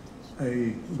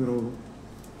a little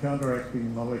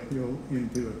counteracting molecule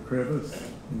into a crevice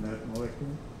in that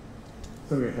molecule.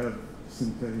 So we have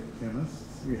synthetic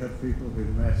chemists, we have people who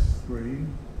mass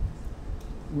screen,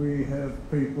 we have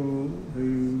people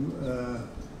who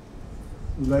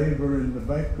labour in the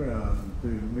background to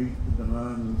meet the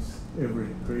demands ever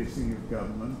increasing of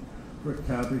government for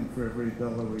accounting for every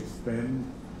dollar we spend,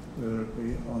 whether it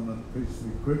be on a piece of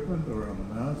equipment or on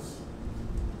a mouse.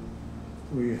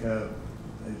 We have,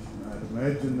 as you might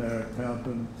imagine, our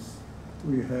accountants.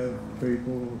 We have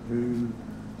people who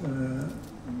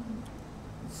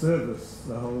service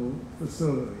the whole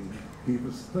facility, keep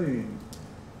us clean,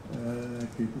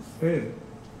 keep us fed.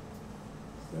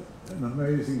 An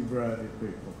amazing variety of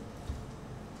people.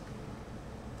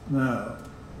 Now,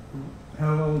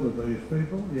 how old are these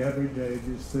people? The average age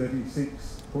is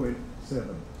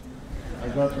 36.7. I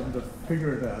got them to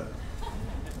figure it out.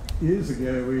 Years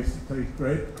ago, we used to take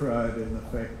great pride in the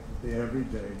fact that the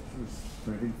average age was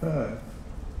 25.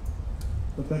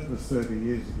 But that was 30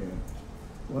 years ago.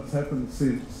 What's happened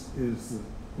since is that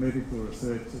medical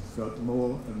research has got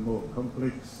more and more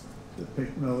complex, the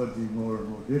technology more and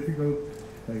more difficult.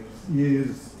 It takes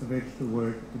years of extra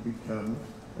work to become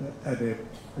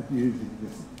adept at using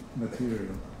this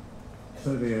material.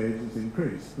 So the age has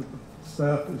increased, but the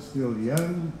staff is still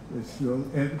young, they're still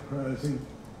enterprising,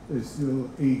 they're still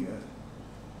eager.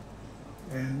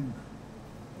 And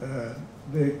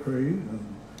their creed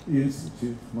and the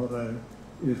Institute's motto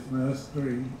is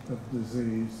mastery of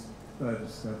disease by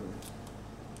discovery.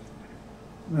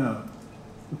 Now,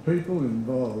 the people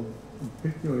involved,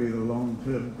 particularly the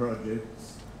long-term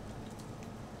projects,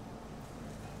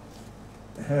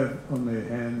 have on their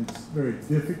hands very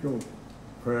difficult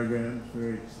programs,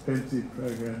 very expensive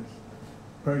programs,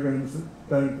 programs that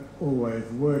don't always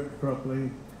work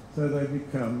properly, so they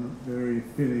become very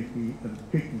finicky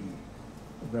and picky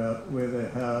about where they're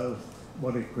housed,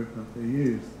 what equipment they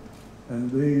use. And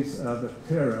these are the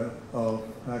terror of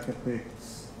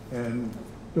architects and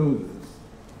builders.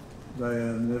 They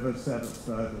are never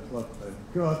satisfied with what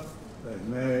they've got, they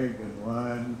nag and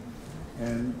whine,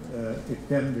 and it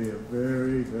can be a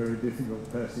very, very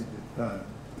difficult passage of time.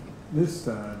 This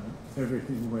time,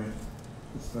 everything went,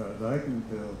 as far as I can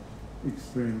tell,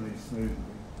 extremely smoothly.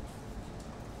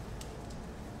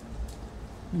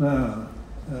 Now,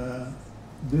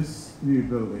 this new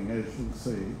building, as you'll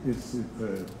see, is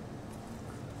superb.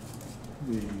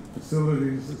 The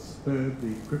facilities are superb,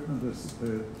 the equipment is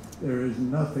superb. There is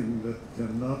nothing that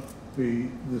cannot be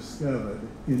discovered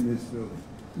in this building,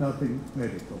 nothing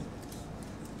medical.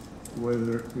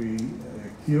 Whether it be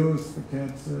cures for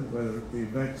cancer, whether it be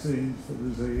vaccines for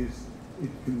disease, it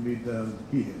can be done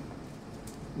here.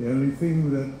 The only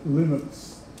thing that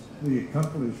limits the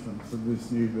accomplishments of this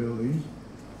new building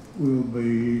will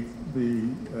be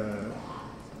the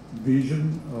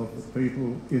vision of the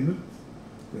people in it,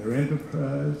 their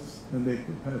enterprise and their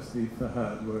capacity for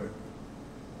hard work.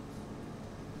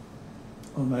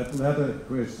 On that latter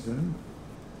question,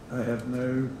 I have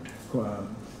no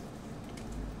qualms.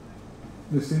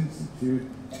 This institute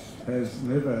has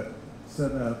never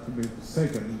set out to be the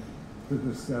second to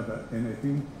discover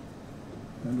anything,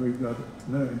 and we've got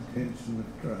no intention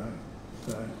of trying,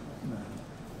 so no.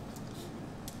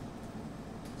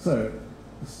 So,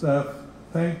 the staff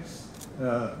thanks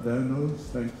our donors,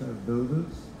 thanks our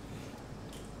builders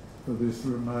for this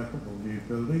remarkable new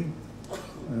building,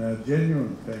 and our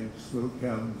genuine thanks will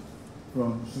come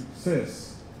from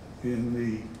success in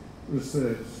the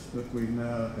research that we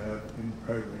now have in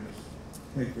progress.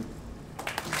 Thank you.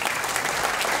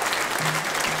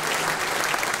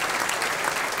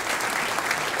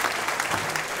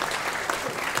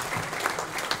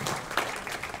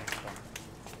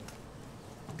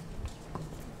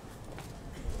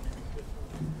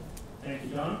 Thank you,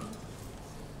 Don.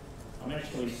 I'm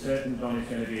actually certain Don is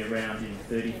going to be around in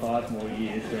 35 more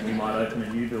years when we might open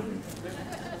a new building.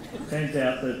 It turns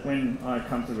out that when I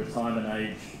come to retirement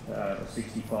age of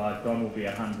 65, Don will be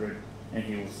 100 and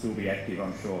he will still be active,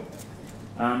 I'm sure.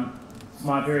 It's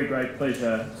my very great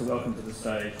pleasure to welcome to the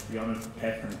stage the Honourable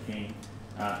Catherine King,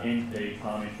 MP,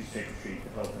 Parliamentary Secretary for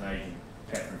Health and Ageing.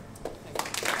 Catherine.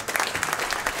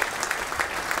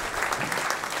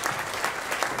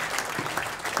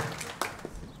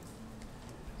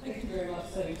 Thank you very much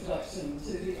for that introduction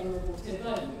to the Honourable Ted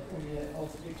Baillieu, the Premier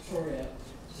of Victoria,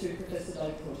 to Professor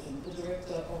Dave Hilton, the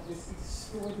Director of this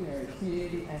extraordinary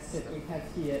community asset we have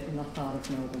here in the heart of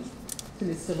Melbourne, to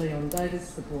Mr Leon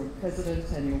Davis, the Board President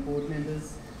and your board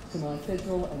members, to my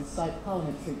federal and state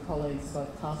parliamentary colleagues,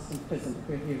 both past and present,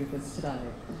 who are here with us today.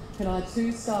 Can I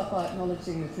too start by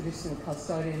acknowledging the traditional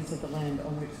custodians of the land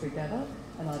on which we gather,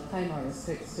 and I pay my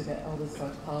respects to their elders,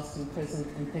 both past and present,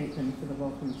 and thank them for the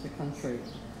welcome to country.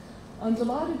 I'm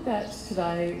delighted that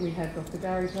today we have Dr.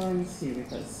 Barry Jones here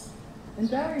with us.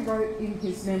 And Barry wrote in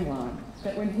his memoir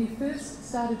that when he first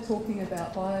started talking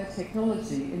about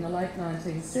biotechnology in the late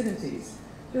 1970s,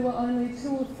 there were only 2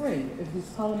 or 3 of his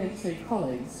parliamentary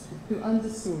colleagues who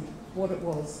understood what it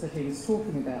was that he was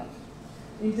talking about.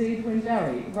 Indeed, when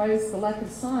Barry raised the lack of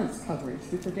science coverage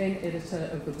with the then editor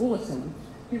of the Bulletin,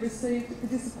 he received a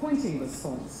disappointing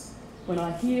response. When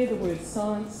I hear the word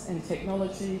science and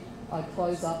technology, I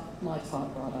close up my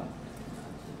typewriter.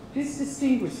 This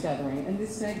distinguished gathering and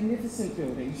this magnificent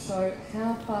building show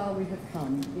how far we have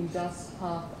come in just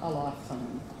half a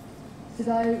lifetime.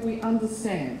 Today we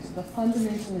understand the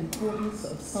fundamental importance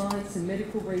of science and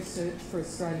medical research for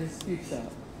Australia's future,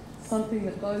 something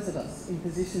that those of us in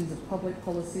positions of public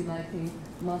policy making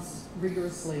must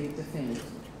rigorously defend.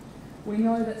 We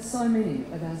know that so many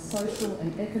of our social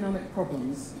and economic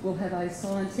problems will have a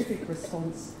scientific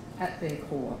response at their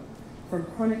core, from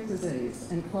chronic disease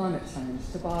and climate change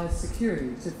to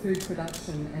biosecurity to food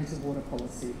production and to water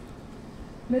policy.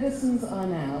 Medicines are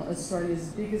now Australia's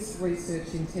biggest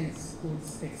research-intense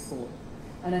goods export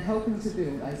and are helping to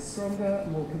build a stronger,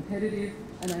 more competitive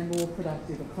and a more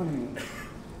productive economy.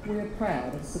 We are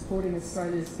proud of supporting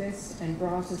Australia's best and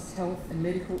brightest health and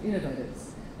medical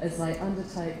innovators as they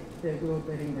undertake their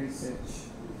world-leading research.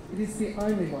 It is the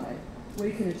only way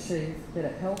we can achieve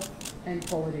better health and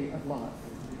quality of life.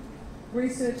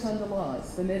 Research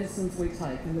underlies the medicines we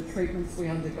take and the treatments we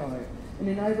undergo and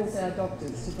enables our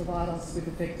doctors to provide us with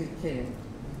effective care.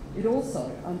 It also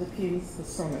underpins the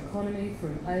strong economy for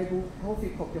an able, healthy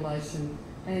population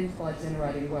and by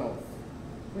generating wealth.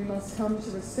 We must come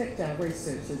to respect our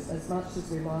researchers as much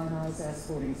as we lionise our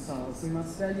sporting stars. We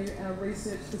must value our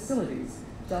research facilities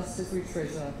just as we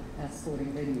treasure our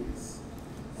sporting venues.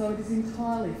 So it is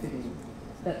entirely fitting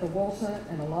that the Walter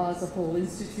and Eliza Hall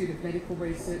Institute of Medical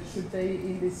Research should be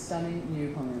in this stunning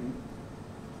new home.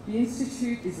 The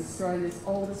Institute is Australia's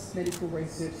oldest medical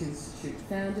research institute,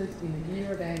 founded in the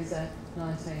year of Anzac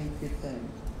 1915,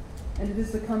 and it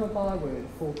has become a byword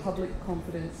for public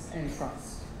confidence and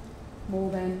trust. More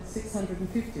than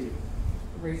 650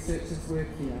 researchers work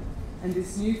here, and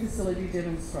this new facility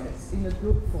demonstrates in the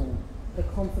built form the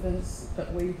confidence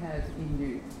that we have in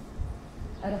you.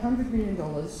 At $100 million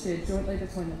shared jointly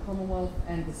between the Commonwealth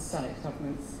and the state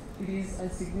governments, it is a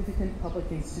significant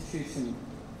public institution.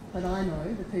 And I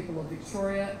know the people of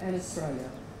Victoria and Australia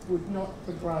would not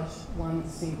begrudge 1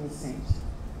 single cent.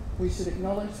 We should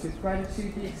acknowledge with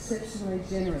gratitude the exceptionally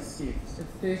generous gift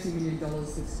of $30 million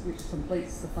which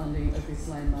completes the funding of this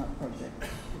landmark project.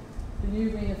 The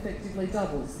new wing effectively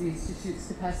doubles the Institute's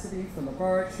capacity for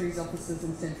laboratories, offices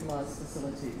and centralised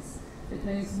facilities. It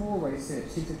means more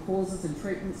research into causes and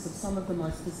treatments of some of the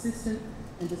most persistent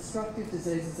and destructive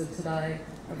diseases of today,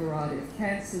 a variety of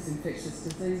cancers, infectious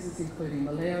diseases including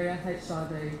malaria,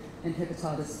 HIV and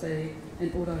hepatitis B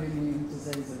and autoimmune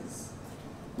diseases.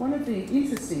 One of the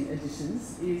interesting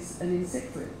additions is an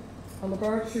insectary, a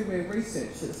laboratory where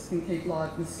researchers can keep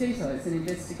live mosquitoes and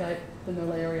investigate the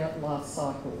malaria life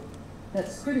cycle.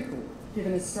 That's critical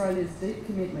given Australia's deep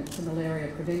commitment to malaria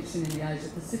prevention in the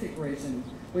Asia-Pacific region,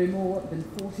 where more than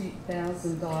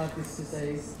 40,000 die of this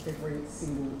disease every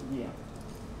single year.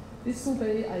 This will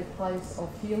be a place of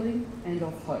healing and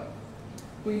of hope.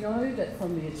 We know that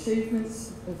from the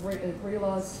achievements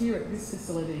realised here at this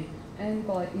facility and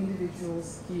by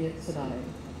individuals here today,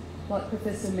 like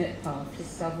Professor Metcalf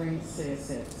discovering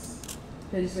CSFs,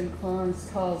 Benjamin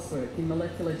Kyle's work in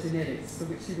molecular genetics, for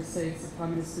which he receives the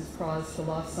Prime Minister's Prize for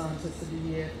Life Scientist of the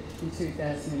Year in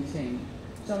 2010,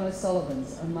 John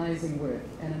O'Sullivan's amazing work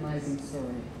and amazing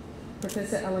story,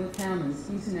 Professor Alan Cowman's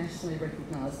internationally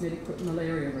recognised medical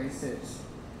malaria research.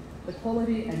 The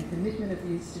quality and commitment of the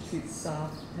Institute's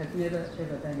staff have never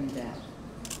ever been in doubt,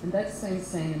 and that's been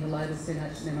seen in the latest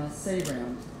NHMRC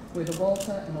round, where the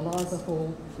Walter and Eliza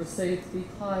Hall received the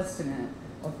highest amount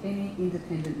of any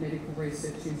independent medical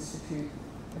research institute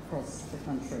across the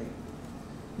country.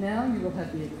 Now you will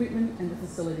have the equipment and the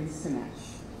facilities to match.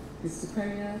 Mr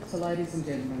Premier, to ladies and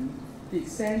gentlemen, the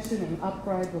expansion and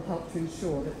upgrade will help to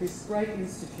ensure that this great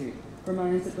institute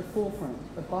remains at the forefront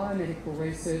of biomedical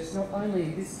research not only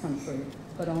in this country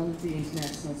but on the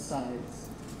international stage.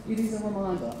 It is a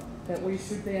reminder that we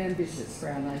should be ambitious for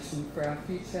our nation, for our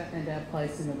future and our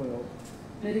place in the world.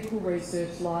 Medical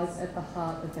research lies at the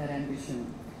heart of that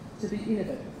ambition, to be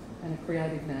innovative and a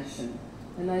creative nation,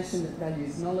 a nation that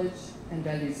values knowledge and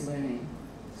values learning.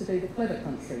 to be the clever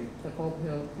country that Bob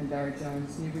Hill and Barry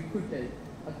Jones knew we could be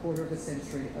a quarter of a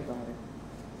century ago.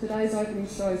 Today's opening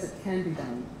shows it can be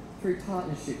done through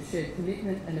partnership, shared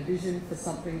commitment and a vision for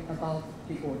something above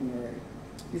the ordinary.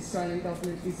 The Australian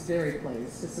Government is very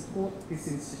pleased to support this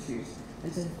institute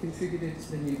and to have contributed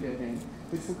to the new building,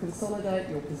 which will consolidate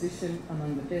your position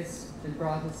among the best and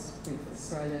brightest in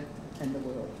Australia and the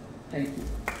world. Thank you.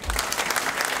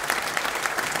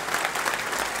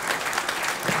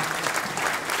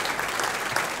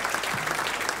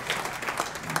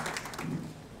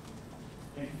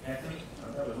 Thank you, Catherine.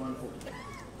 That was wonderful.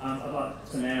 I'd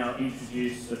like to now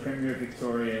introduce the Premier of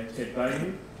Victoria, Ted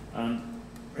Baillieu.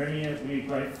 Premier, we're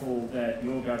grateful that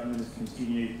your government has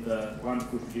continued the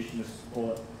wonderful tradition of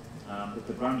support that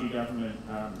the Warundjeri government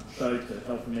showed to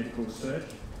health and medical research.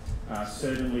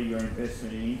 Certainly your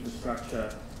investment in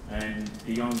infrastructure and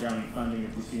the ongoing funding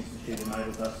of this institute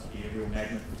enables us to be a real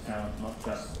magnet for talent, not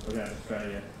just around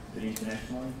Australia, but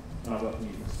internationally. And I welcome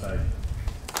you to the stage.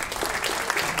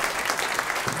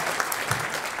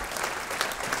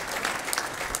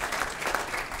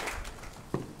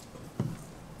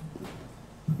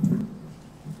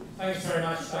 Thanks very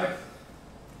much, Dave.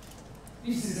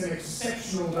 This is an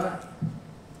exceptional day.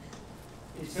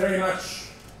 It's very much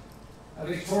a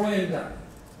Victorian day.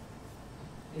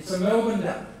 It's a Melbourne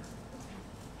day.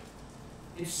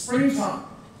 It's springtime.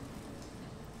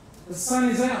 The sun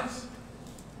is out.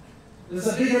 There's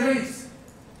a big event.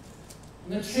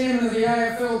 And the chairman of the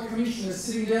AFL Commission is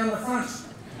sitting down the front.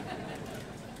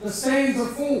 The stands are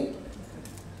full.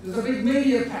 There's a big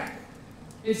media pack.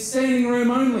 It's standing room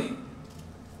only.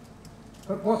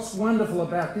 But what's wonderful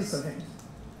about this event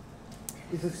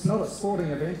is it's not a sporting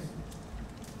event,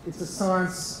 it's a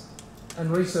science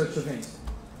and research event.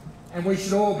 And we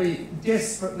should all be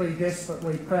desperately,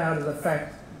 desperately proud of the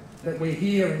fact that we're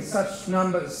here in such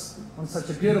numbers on such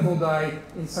a beautiful day,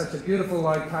 in such a beautiful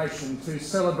location to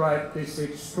celebrate this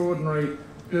extraordinary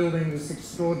building, this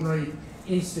extraordinary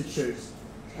institute.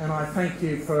 And I thank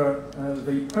you for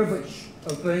the privilege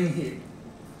of being here.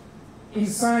 In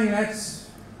saying that,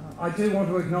 I do want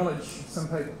to acknowledge some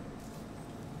people.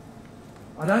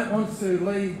 I don't want to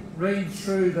read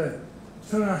through the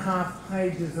 2.5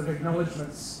 pages of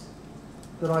acknowledgements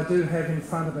that I do have in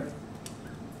front of me.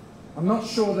 I'm not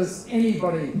sure there's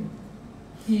anybody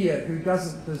here who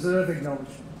doesn't deserve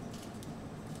acknowledgement.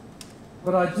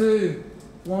 But I do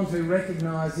want to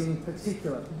recognise in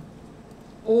particular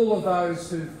all of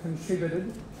those who've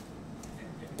contributed,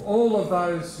 all of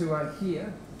those who are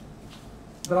here,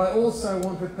 but I also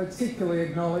want to particularly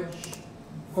acknowledge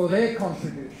for their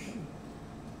contribution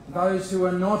those who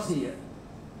are not here,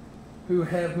 who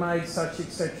have made such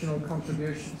exceptional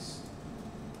contributions.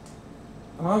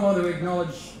 And I want to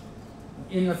acknowledge,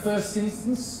 in the first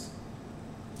instance,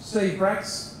 Steve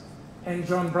Bracks and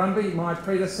John Brumby, my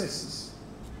predecessors,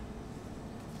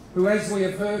 who, as we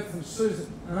have heard from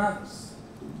Susan and others,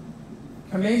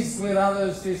 commenced with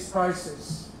others this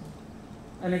process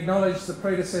and acknowledge the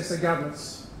predecessor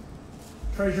governments,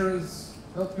 treasurers,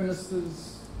 health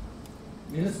ministers,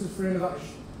 ministers for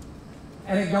innovation,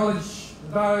 and acknowledge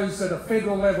those at a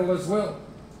federal level as well,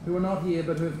 who are not here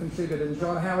but who have contributed. And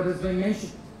John Howard has been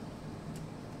mentioned,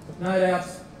 but no doubt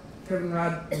Kevin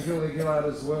Rudd and Julia Gillard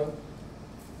as well.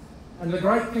 And the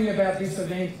great thing about this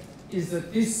event is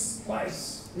that this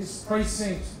place, this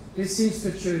precinct, this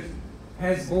institute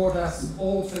has brought us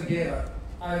all together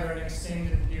over an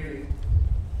extended period.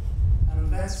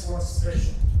 And that's what's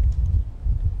special.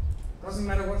 Doesn't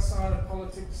matter what side of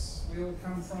politics we all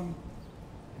come from.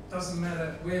 It doesn't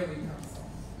matter where we come from.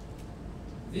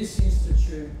 This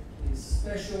institute is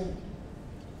special.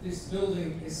 This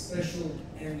building is special,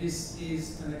 and this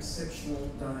is an exceptional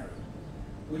day.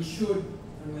 We should,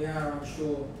 and we are, I'm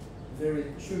sure, very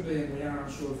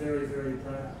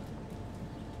proud.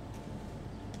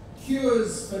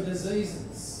 Cures for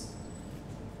diseases,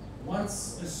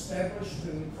 once established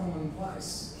and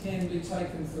commonplace, can be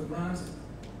taken for granted.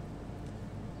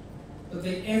 But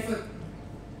the effort,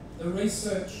 the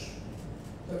research,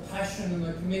 the passion and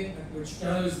the commitment which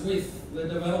goes with the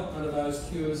development of those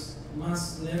cures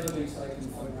must never be taken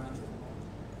for granted.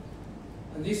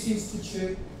 And this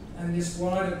institute and this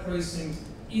wider precinct,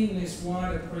 in this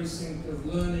wider precinct of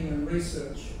learning and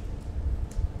research,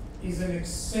 is an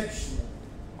exceptional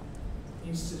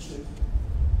institute.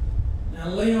 Now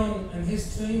Leon and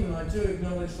his team, and I do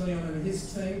acknowledge Leon and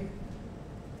his team,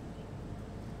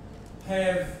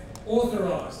 have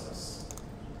authorised us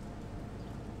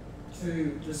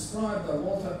to describe the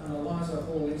Walter and Eliza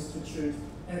Hall Institute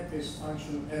at this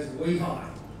function as WeHi.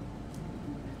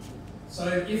 So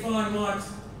if I might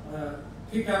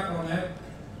pick up on that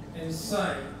and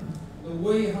say The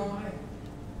wee high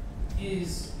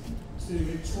is to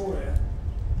Victoria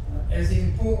as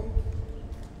important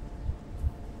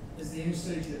as the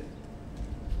MCG.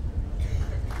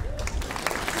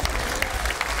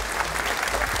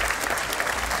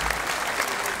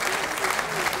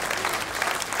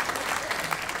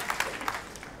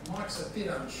 Mike's a bit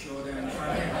unsure down the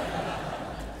front end.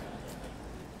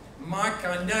 Mike,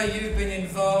 I know you've been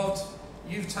involved.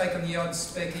 You've taken the odd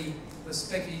specky. The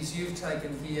speckies you've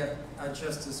taken here are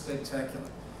just as spectacular.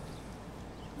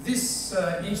 This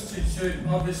institute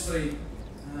obviously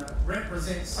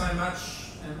represents so much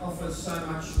and offers so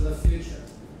much for the future.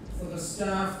 For the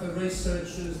staff, the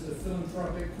researchers, the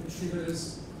philanthropic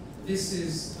contributors, this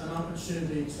is an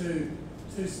opportunity too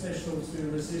special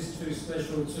to resist, too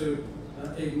special to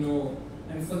ignore.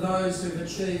 And for those who've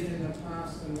achieved in the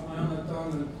past, and I honour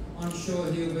Dom, and I'm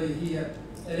sure he'll be here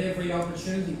at every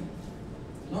opportunity,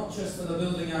 not just for the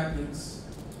building openings,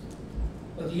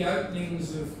 but the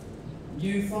openings of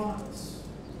new files,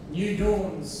 new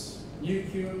dawns, new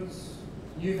cures,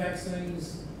 new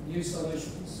vaccines, new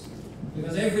solutions.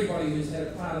 Because everybody who's had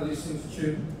a part of this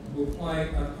institute will play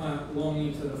a part long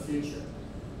into the future.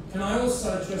 Can I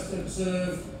also just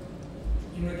observe,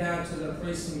 in regard to the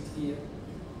precinct here,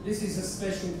 this is a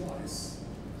special place.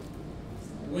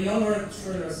 We honour it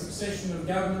through a succession of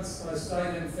governments, both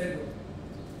state and federal,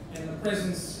 and the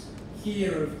presence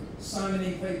here of so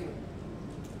many people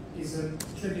is a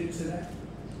tribute to that.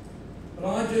 But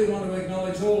I do want to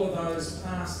acknowledge all of those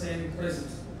past and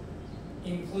present,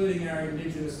 including our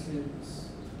Indigenous communities.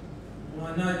 And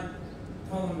I note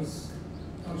Colin's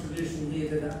contribution here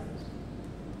today.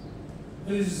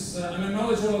 And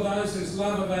acknowledge all of those whose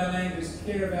love of our land, whose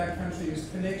care of our country, whose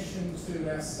connection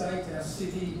to our state, our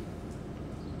city,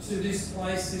 to this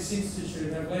place, this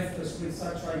institute, have left us with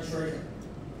such a treasure.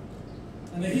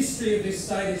 And the history of this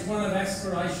state is one of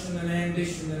aspiration and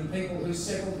ambition, and people who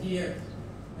settled here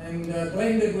and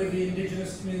blended with the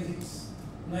Indigenous communities.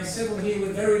 And they settled here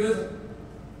with very little.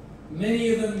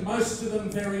 Many of them, most of them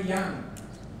very young.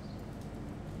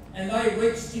 And they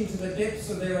reached into the depths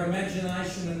of their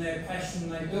imagination and their passion.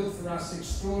 They built for us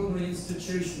extraordinary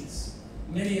institutions,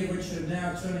 many of which are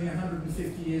now turning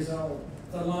 150 years old.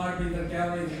 The library, the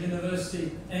gallery, the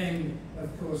university, and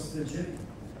of course the gym.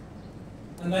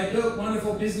 And they built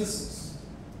wonderful businesses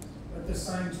at the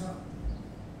same time.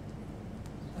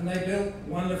 And they built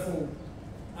wonderful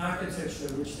architecture,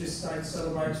 which this state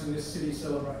celebrates and this city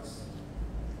celebrates.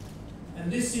 And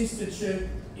this institute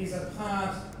is a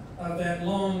part of that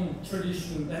long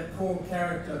tradition, that core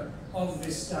character of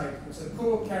this state. It's a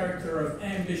core character of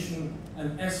ambition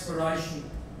and aspiration,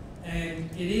 and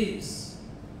it is,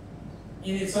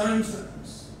 in its own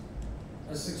terms,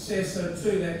 a successor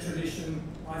to that tradition.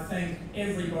 I thank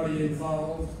everybody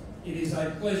involved. It is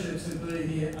a pleasure to be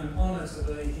here, an honour to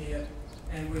be here,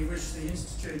 and we wish the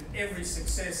Institute every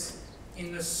success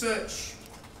in the search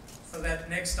for that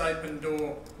next open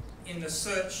door, in the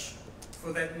search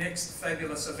for that next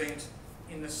fabulous event,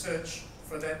 in the search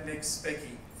for that next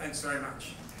specky. Thanks very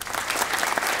much.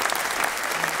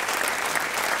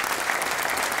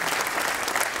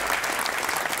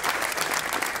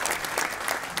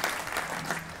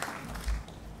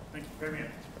 Thank you,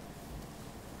 Premier.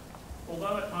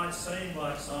 Although it might seem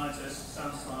like scientists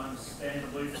sometimes stand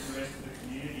aloof from the rest of the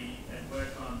community and work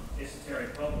on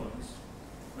esoteric problems,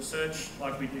 research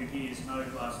like we do here is no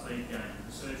glass bead game.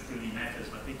 Research really matters,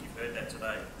 and I think you've heard that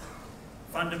today.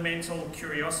 Fundamental,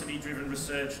 curiosity-driven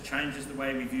research changes the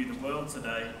way we view the world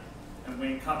today, and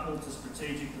when coupled to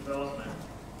strategic development,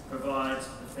 provides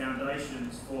the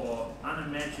foundations for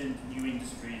unimagined new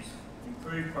industries,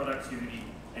 improved productivity,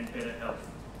 and better health.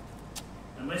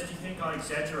 Unless you think I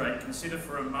exaggerate, consider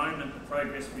for a moment the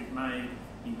progress we've made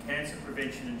in cancer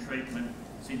prevention and treatment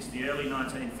since the early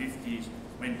 1950s,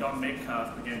 when Dom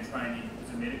Metcalf began training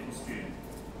as a medical student.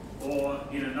 Or,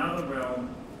 in another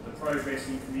realm, the progress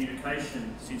in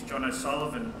communication since John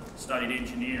O'Sullivan studied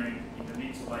engineering in the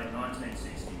mid to late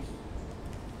 1960s.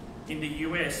 In the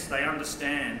US, they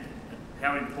understand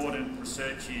how important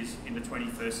research is in the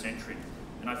 21st century.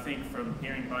 And I think from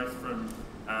hearing both from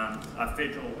our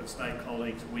federal and state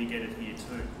colleagues, we get it here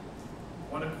too.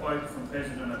 I want to quote from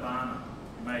President Obama,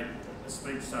 who made a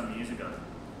speech some years ago.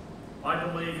 I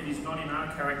believe it is not in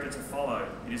our character to follow,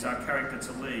 it is our character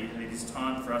to lead, and it is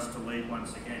time for us to lead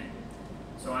once again.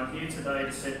 So I'm here today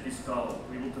to set this goal.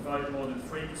 We will devote more than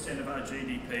 3% of our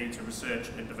GDP to research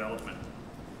and development.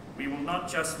 We will not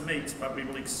just meet, but we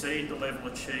will exceed the level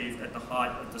achieved at the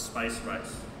height of the space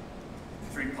race.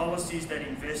 Through policies that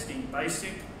invest in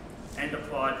basic and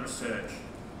applied research,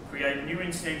 create new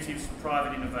incentives for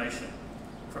private innovation,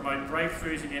 promote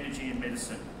breakthroughs in energy and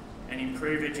medicine, and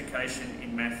improve education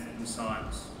in math and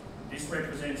science. This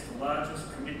represents the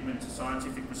largest commitment to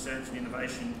scientific research and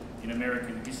innovation in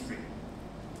American history.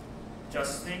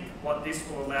 Just think what this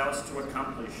will allow us to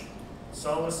accomplish.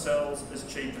 Solar cells as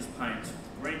cheap as paint,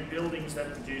 green buildings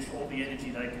that produce all the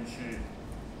energy they consume,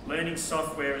 learning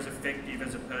software as effective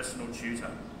as a personal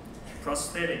tutor,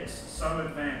 prosthetics so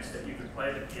advanced that you could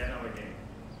play the piano again,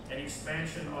 an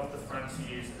expansion of the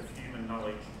frontiers of human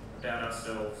knowledge about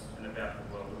ourselves and about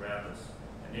the world around us.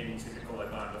 And then in typical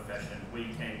Obama fashion, we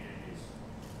can do this.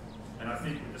 And I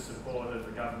think with the support of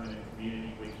the government and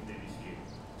community, we can do this here.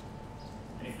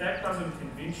 And if that doesn't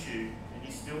convince you, and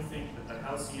you still think that the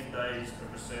halcyon days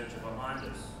of research are behind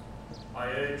us, I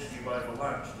urge you over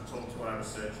lunch to talk to our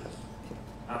researchers,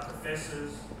 our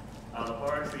professors, our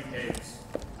laboratory heads,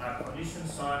 our clinician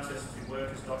scientists who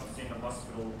work as doctors in the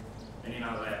hospital and in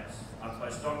our labs, our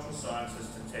postdoctoral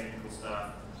scientists and technical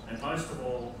staff, and most of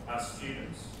all, our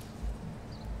students.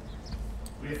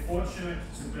 We are fortunate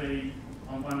to be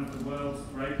on one of the world's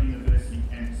great university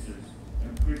campuses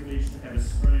and privileged to have a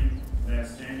screen of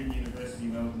outstanding University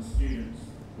of Melbourne students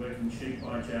working cheek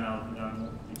by jowl with our more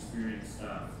experienced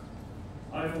staff.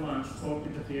 Over lunch, talk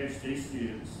with the PhD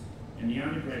students and the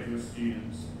undergraduate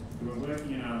students who are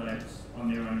working in our labs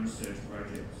on their own research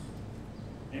projects.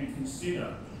 And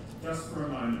consider, just for a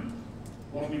moment,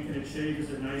 what we can achieve as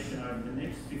a nation over the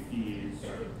next 50 years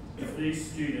if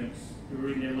these students, who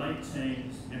are in their late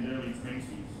teens and early 20s,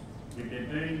 with their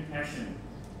burning passion,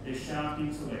 their sharp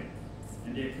intellect,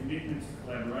 and their commitment to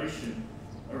collaboration,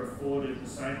 are afforded the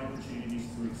same opportunities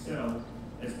to excel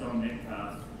as Don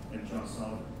Metcalf and John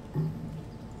Sullivan.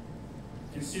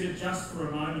 Consider just for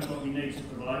a moment what we need to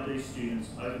provide these students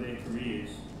over their careers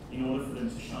in order for them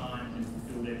to shine and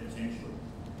fulfil their potential.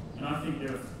 And I think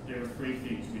there are three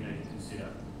things we need to consider.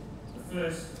 The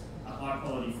first are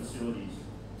high-quality facilities,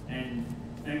 and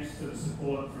thanks to the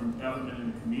support from government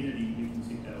and the community, we can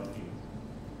tick that off here.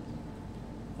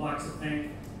 I'd like to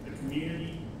thank the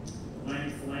community,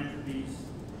 Atlantic Philanthropies,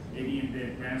 Eddie and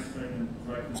Bev Brownstreet and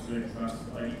Drakensberg Trust,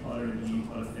 Lady Potter and the Ian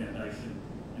Potter Foundation,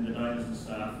 and the donors and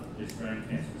staff of the Australian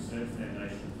Cancer Research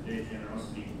Foundation for their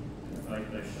generosity and the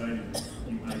faith they've shown in us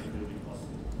in making the building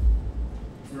possible.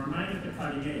 To remain at the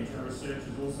cutting edge, our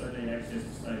researchers also need access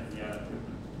to state-of-the-art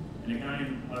equipment. And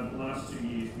again, over the last 2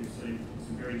 years, we've seen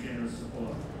some very generous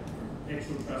support from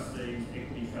perpetual trustees,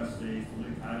 equity trustees, the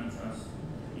Luke Hardy Trust,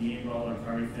 the Ian Rollo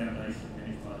Cory Foundation,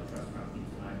 managed by the trust company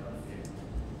to name but a few.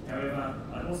 However,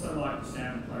 I'd also like to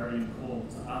sound a clarion call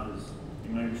to others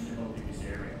who may wish to help in this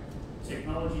area.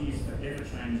 Technology is forever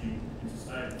changing, and to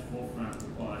stay at the forefront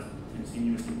requires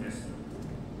continuous investment.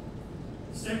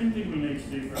 The second thing we need to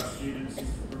do for our students is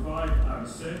to provide our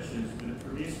researchers with a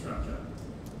career structure,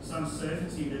 some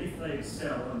certainty that if they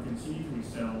excel and continue to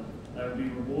excel, they will be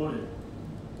rewarded,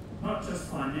 not just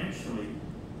financially,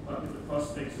 but with the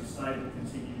prospects of stable,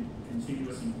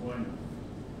 continuous employment.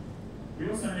 We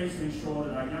also need to ensure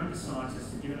that our younger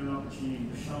scientists are given an opportunity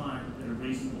to shine at a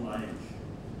reasonable age.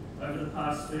 Over the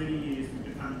past 30 years,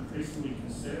 we've become increasingly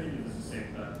conservative as a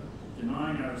sector,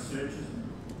 denying our researchers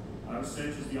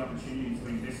the opportunity to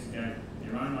investigate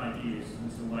their own ideas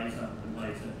until later and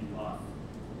later in life.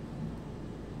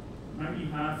 It may be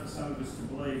hard for some of us to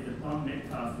believe that Don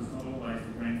Metcalf was not always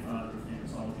the grandfather of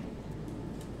hematology.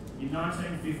 In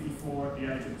 1954, at the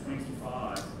age of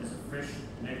 25, as a fresh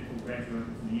medical graduate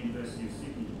from the University of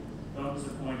Sydney, Don was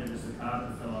appointed as the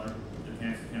Carter Fellow of the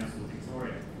Cancer Council of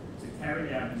Victoria to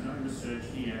carry out his own research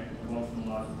here at the Walter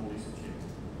Eliza Hall Institute.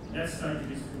 At that stage of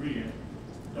his career,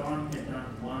 Don had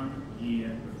done 1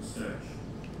 year of research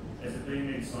as a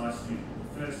BMed Sci student,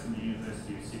 the first from the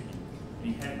University of Sydney, and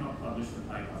he had not published a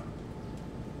paper.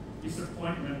 This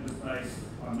appointment was based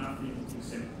on nothing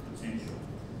except potential.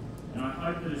 And I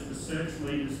hope that as research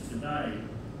leaders today,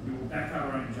 we will back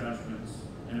our own judgments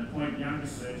and appoint young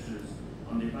researchers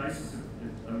on the basis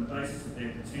of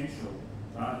their potential,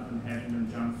 rather than having them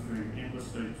jump through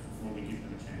endless hoops before we give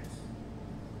them a chance.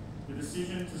 The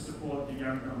decision to support the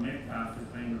young Don Metcalf has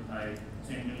been repaid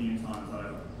 10 million times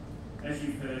over. As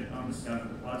you've heard, undiscovered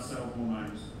the blood cell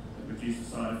hormones that produce the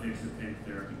side effects of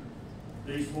chemotherapy.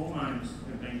 These hormones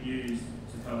have been used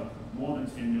to help more than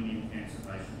 10 million cancer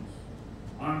patients.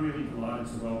 I'm really delighted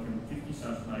to welcome 50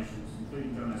 such patients,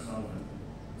 including John O'Sullivan,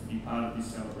 to be part of this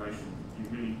celebration, to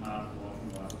be really part of the Walter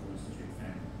Eliza Hall Institute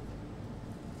family.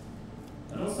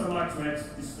 I'd also like to add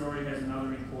that this story has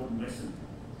another important lesson.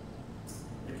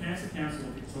 The Cancer Council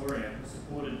of Victoria has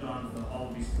supported Don for the whole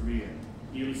of his career,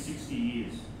 nearly 60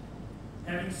 years.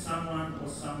 Having someone or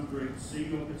some group see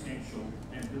your potential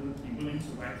and be willing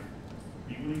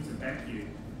to back you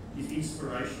is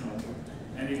inspirational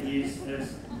and it is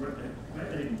as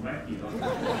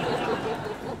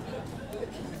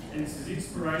and it's as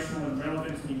inspirational and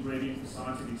relevant an ingredient for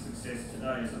scientific success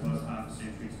today as it was half a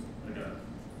century ago.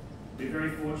 We're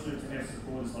very fortunate to have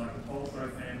supporters like the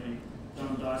Poltro family,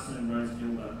 John Dyson and Rose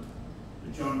Gilder,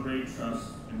 the John Reed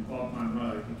Trust and Bob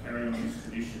Munro, who carry on this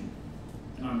tradition.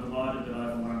 And I'm delighted that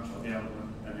over lunch I'll be able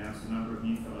to announce a number of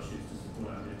new fellowships to support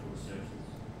our medical researchers.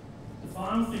 The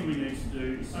final thing we need to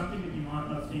do is something that you might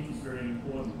not think is very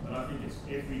important, but I think it's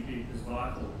every bit as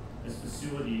vital as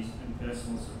facilities and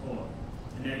personal support,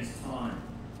 and that is time.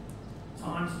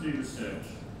 Time to do research,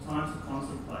 time to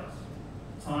contemplate,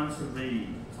 time to read,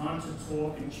 time to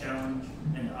talk and challenge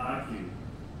and argue,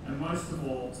 and most of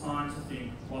all, time to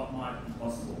think what might be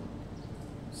possible.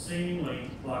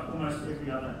 Seemingly, like almost every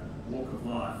other walk of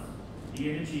life, the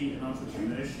energy and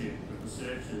entrepreneurship of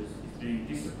researchers is being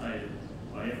dissipated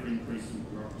by ever-increasing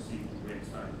bureaucracy and red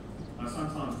tape. I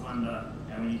sometimes wonder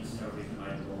how any discoveries are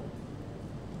made at all.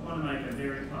 I want to make a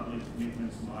very public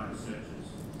commitment to my researchers.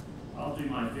 I'll do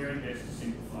my very best to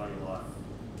simplify your life.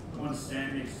 I want to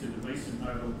stand next to the recent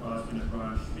Nobel Prize winner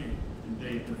Brian Schmidt and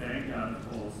be at the vanguard of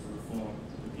calls to reform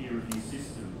the peer review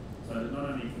system, so that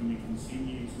not only can we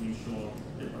continue to ensure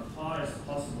that the highest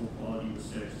possible quality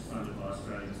research is funded by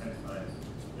Australian taxpayers,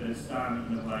 but it's done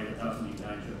in a way that doesn't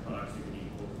endanger productivity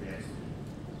or creativity.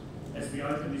 As we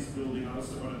open this building, I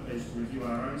also want to review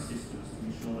our own systems to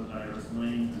ensure that they are as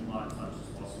lean and light touch as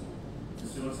possible,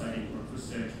 facilitating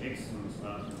research excellence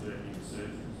rather than burdening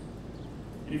researchers.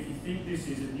 And if you think this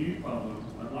is a new problem,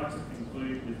 I'd like to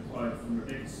conclude with a quote from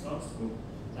Rebecca Scott's book,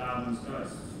 Darwin's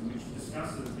Ghosts, in which she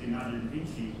discusses Leonardo da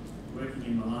Vinci working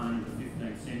in Milan in the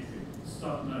 15th century.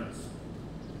 Scott notes,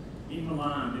 in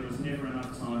Milan there was never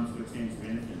enough time to attend to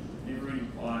anything, never any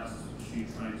quiet to pursue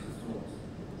trains of thought.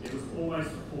 There was always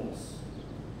the horse.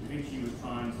 Da Vinci was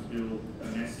trying to build a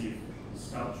massive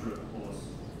sculpture of a horse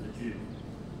for the Duke.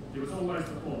 There was always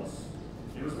the horse.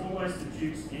 There was always the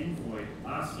Duke's envoy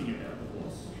asking about the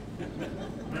horse.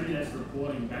 Maybe that's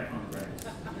reporting back on grades.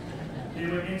 There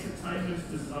were entertainments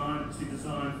designed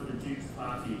for the Duke's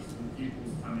parties and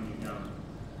pupils coming and going.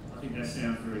 I think that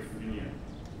sounds very familiar.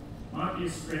 Might be a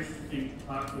stretch to think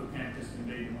Parkville campus can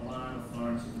be the Milan or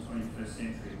Florence of the 21st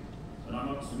century, but I'm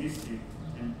optimistic,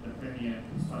 and the Premier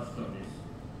has touched on this.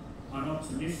 I'm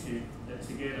optimistic that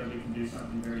together we can do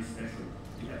something very special.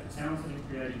 We have talented and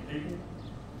creative people,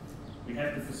 we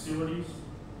have the facilities,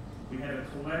 we have a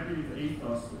collaborative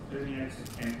ethos that permeates a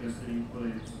campus that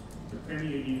includes the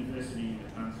premier university in the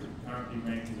country, currently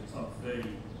ranked in the top 30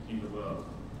 in the world.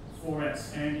 4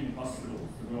 outstanding hospitals,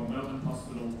 the Royal Melbourne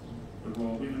Hospital, the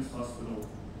Royal Women's Hospital,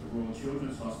 the Royal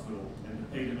Children's Hospital, and the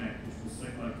Peter Mac, which will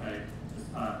soon locate as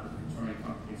part of the Victorian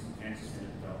Comprehensive Cancer Centre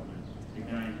development.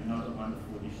 Again, another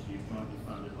wonderful initiative jointly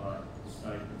funded by the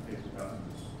state and federal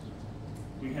governments.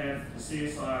 We have the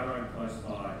CSIRO close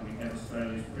by, and we have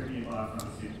Australia's premier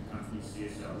biopharmaceutical company,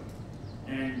 CSL.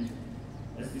 And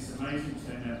as this amazing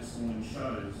turnout this morning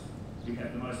shows, we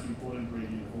have the most important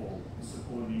ingredient of all, the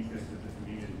support and interest of the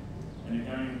community. And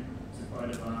again, to quote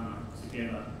Obama,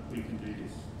 together we can do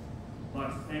this. I'd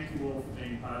like to thank you all for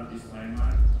being part of this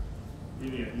landmark,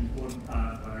 really an important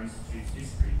part of our Institute's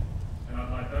history. And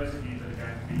I'd like those of you that are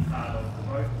going to be part of the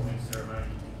rope pulling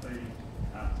ceremony, including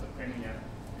the Premier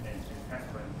and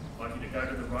Catherine, I'd like you to go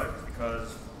to the rope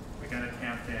because we're going to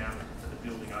count down to the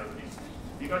building opening.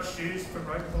 Have you got shoes for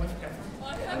rope pulling, Catherine? I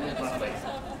haven't.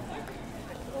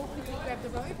 Or can you grab the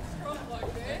rope from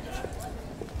like there?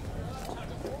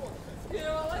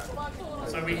 Yeah, well, that's what I thought.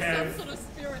 So we have some sort of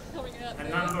spirit coming out a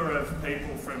number of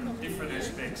people from different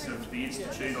aspects of the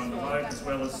Institute on the rope, as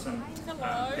well as some people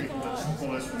that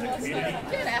support us from the community.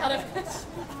 Get out of it.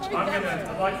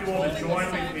 I'd like you all to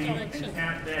join with me and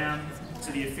count down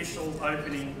to the official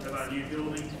opening of our new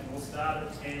building, and we'll start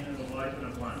at 10 and we'll open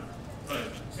at 1. So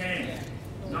 10,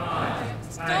 9,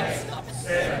 8,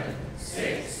 7,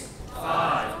 6,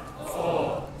 5,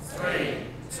 4, 3,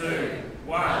 2,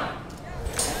 1.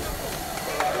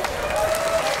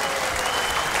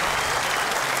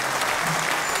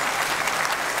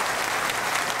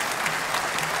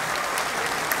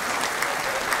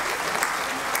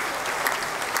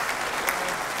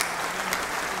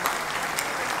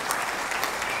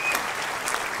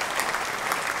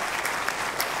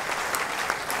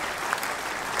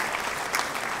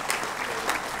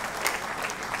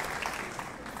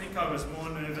 I was more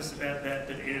nervous about that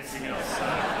than anything else. So,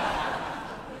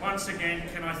 once again,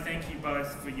 can I thank you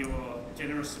both for your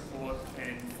generous support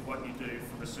and for what you do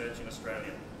for research in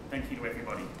Australia. Thank you to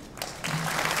everybody.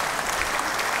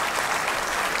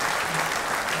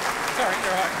 Sorry,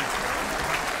 you're right.